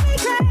that make me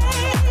crazy?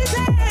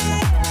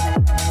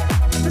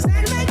 Does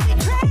that make me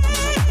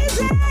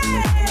crazy?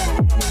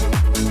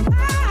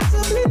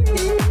 Possibly.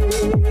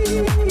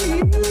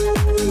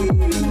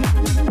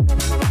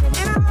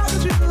 And I hope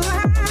that you are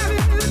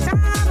having the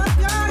time of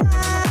your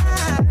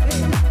life.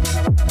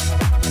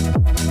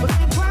 But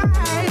think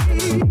twice.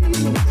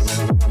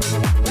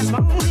 That's my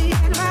only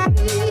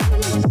advice.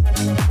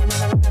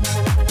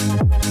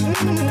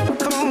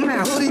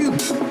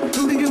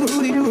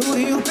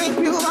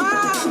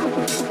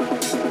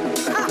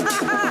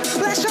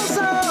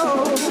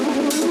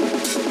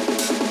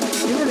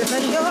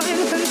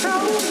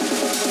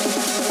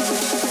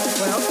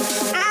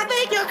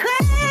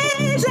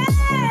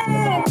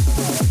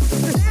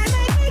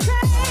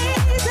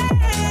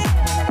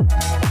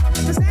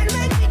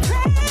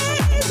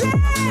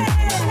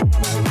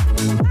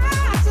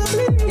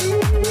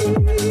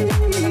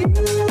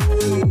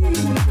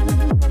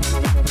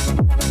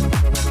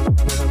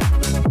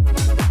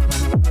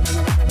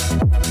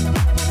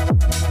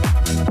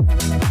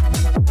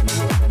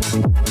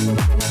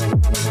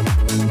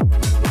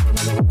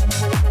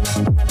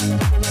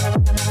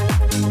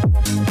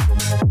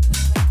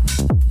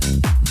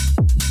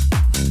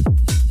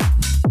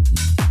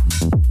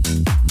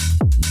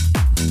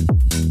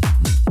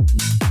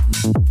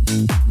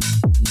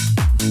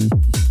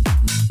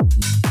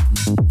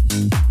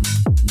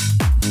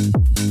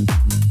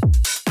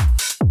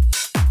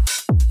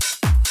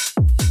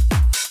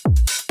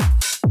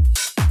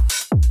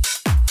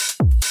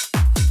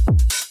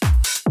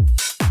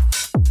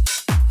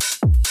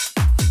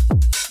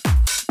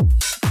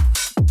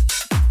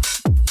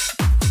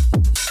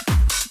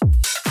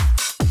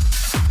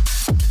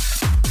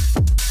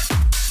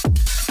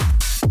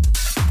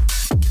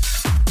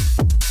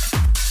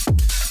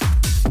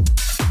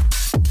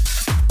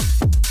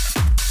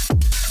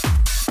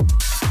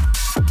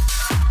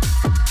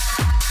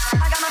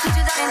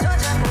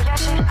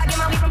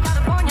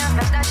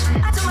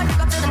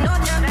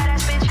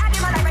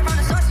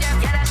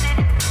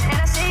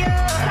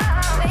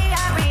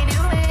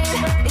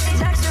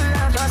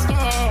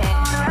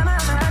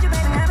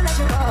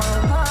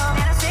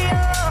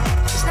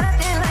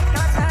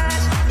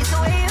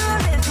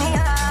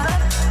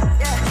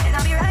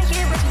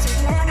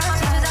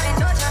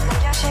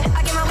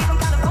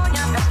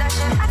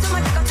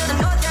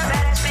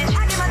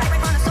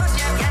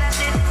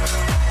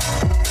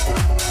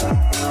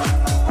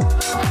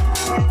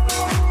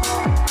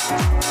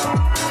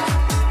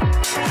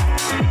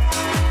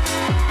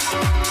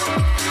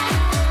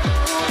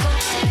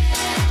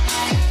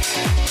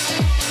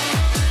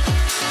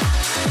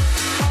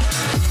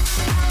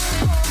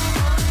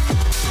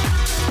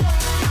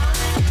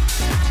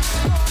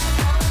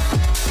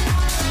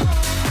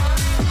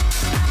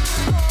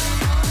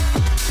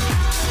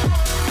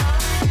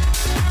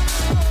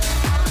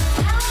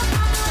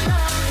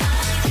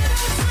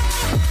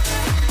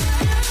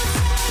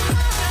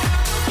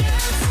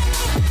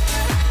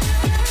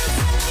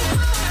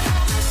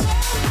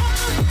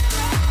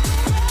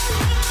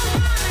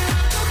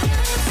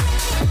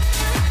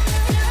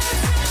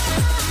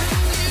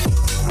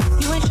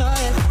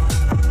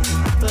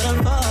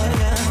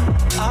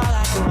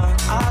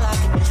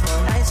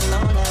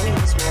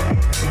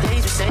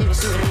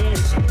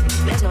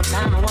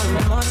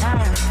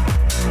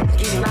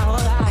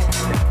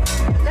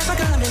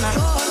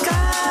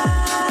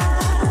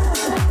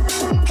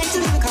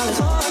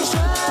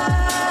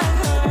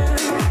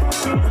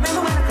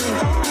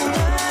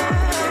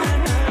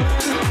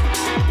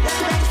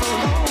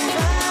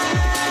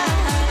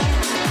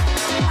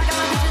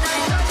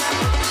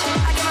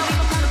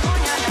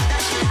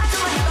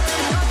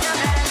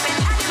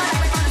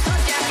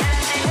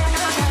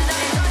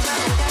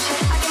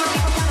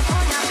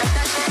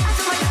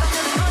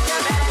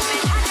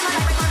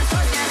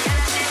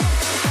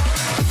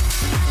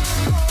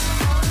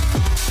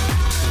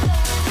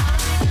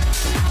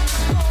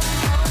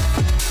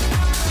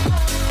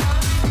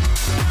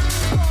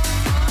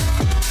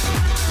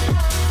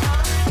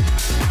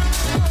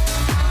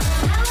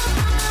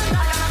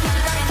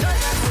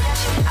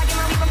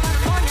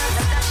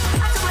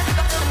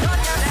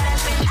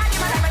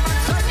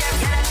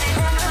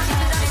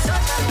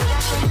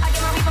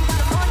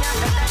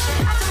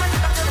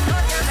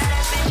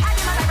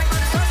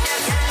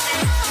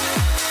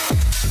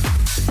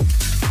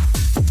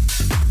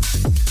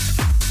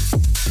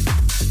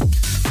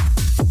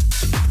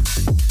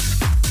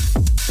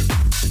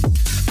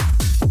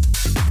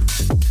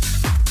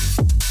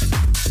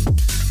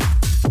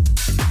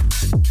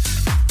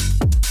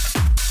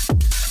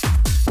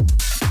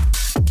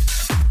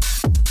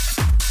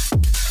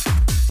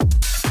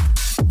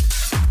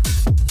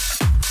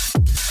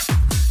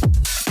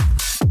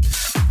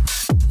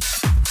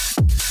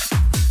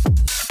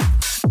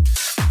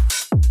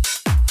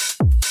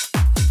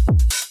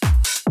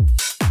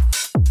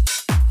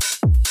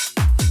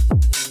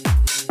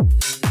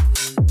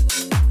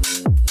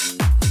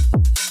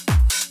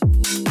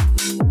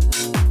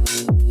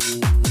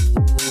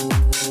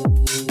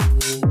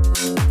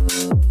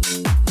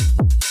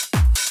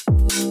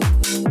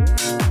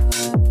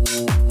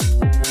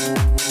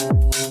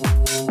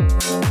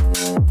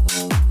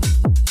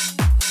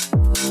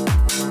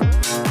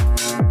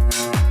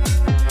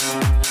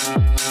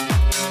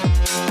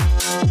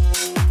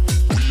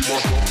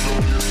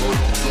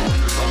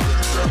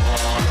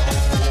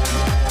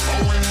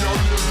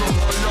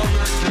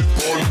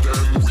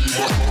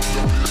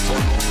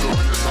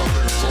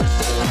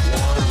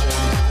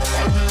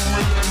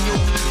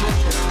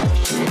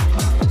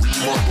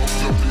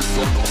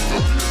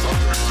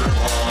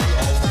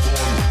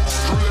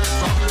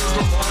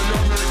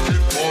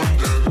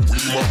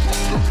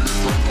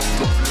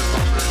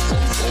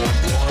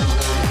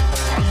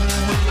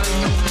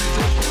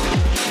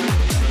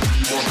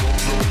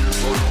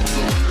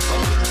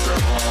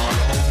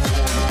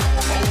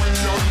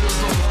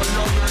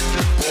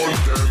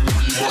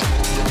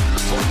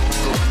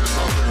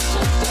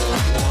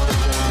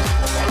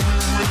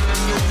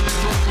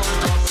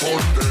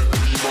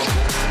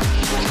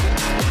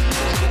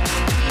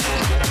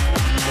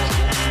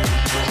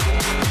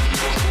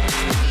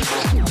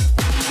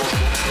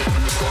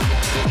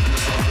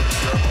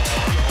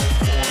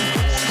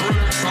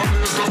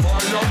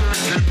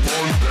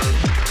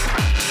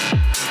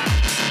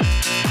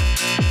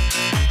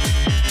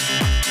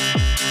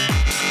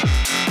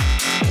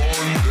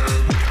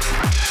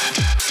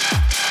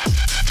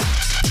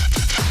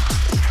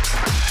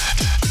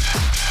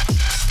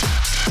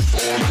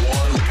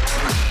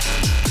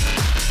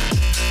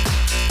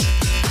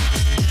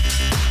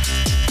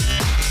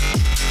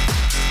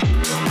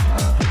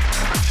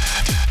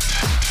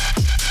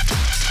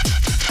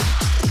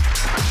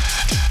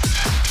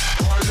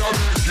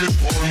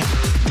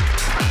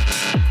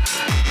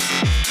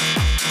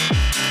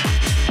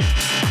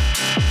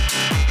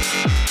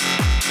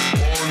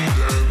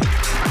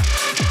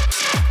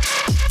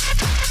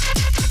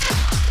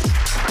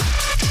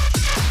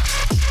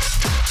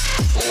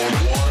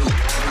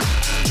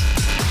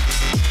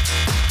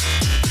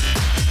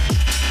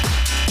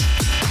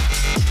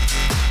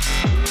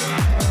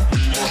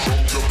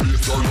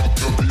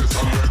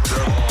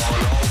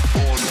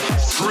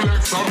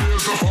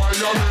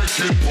 you make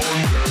it on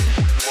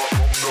them. We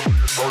must from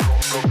the place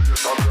around the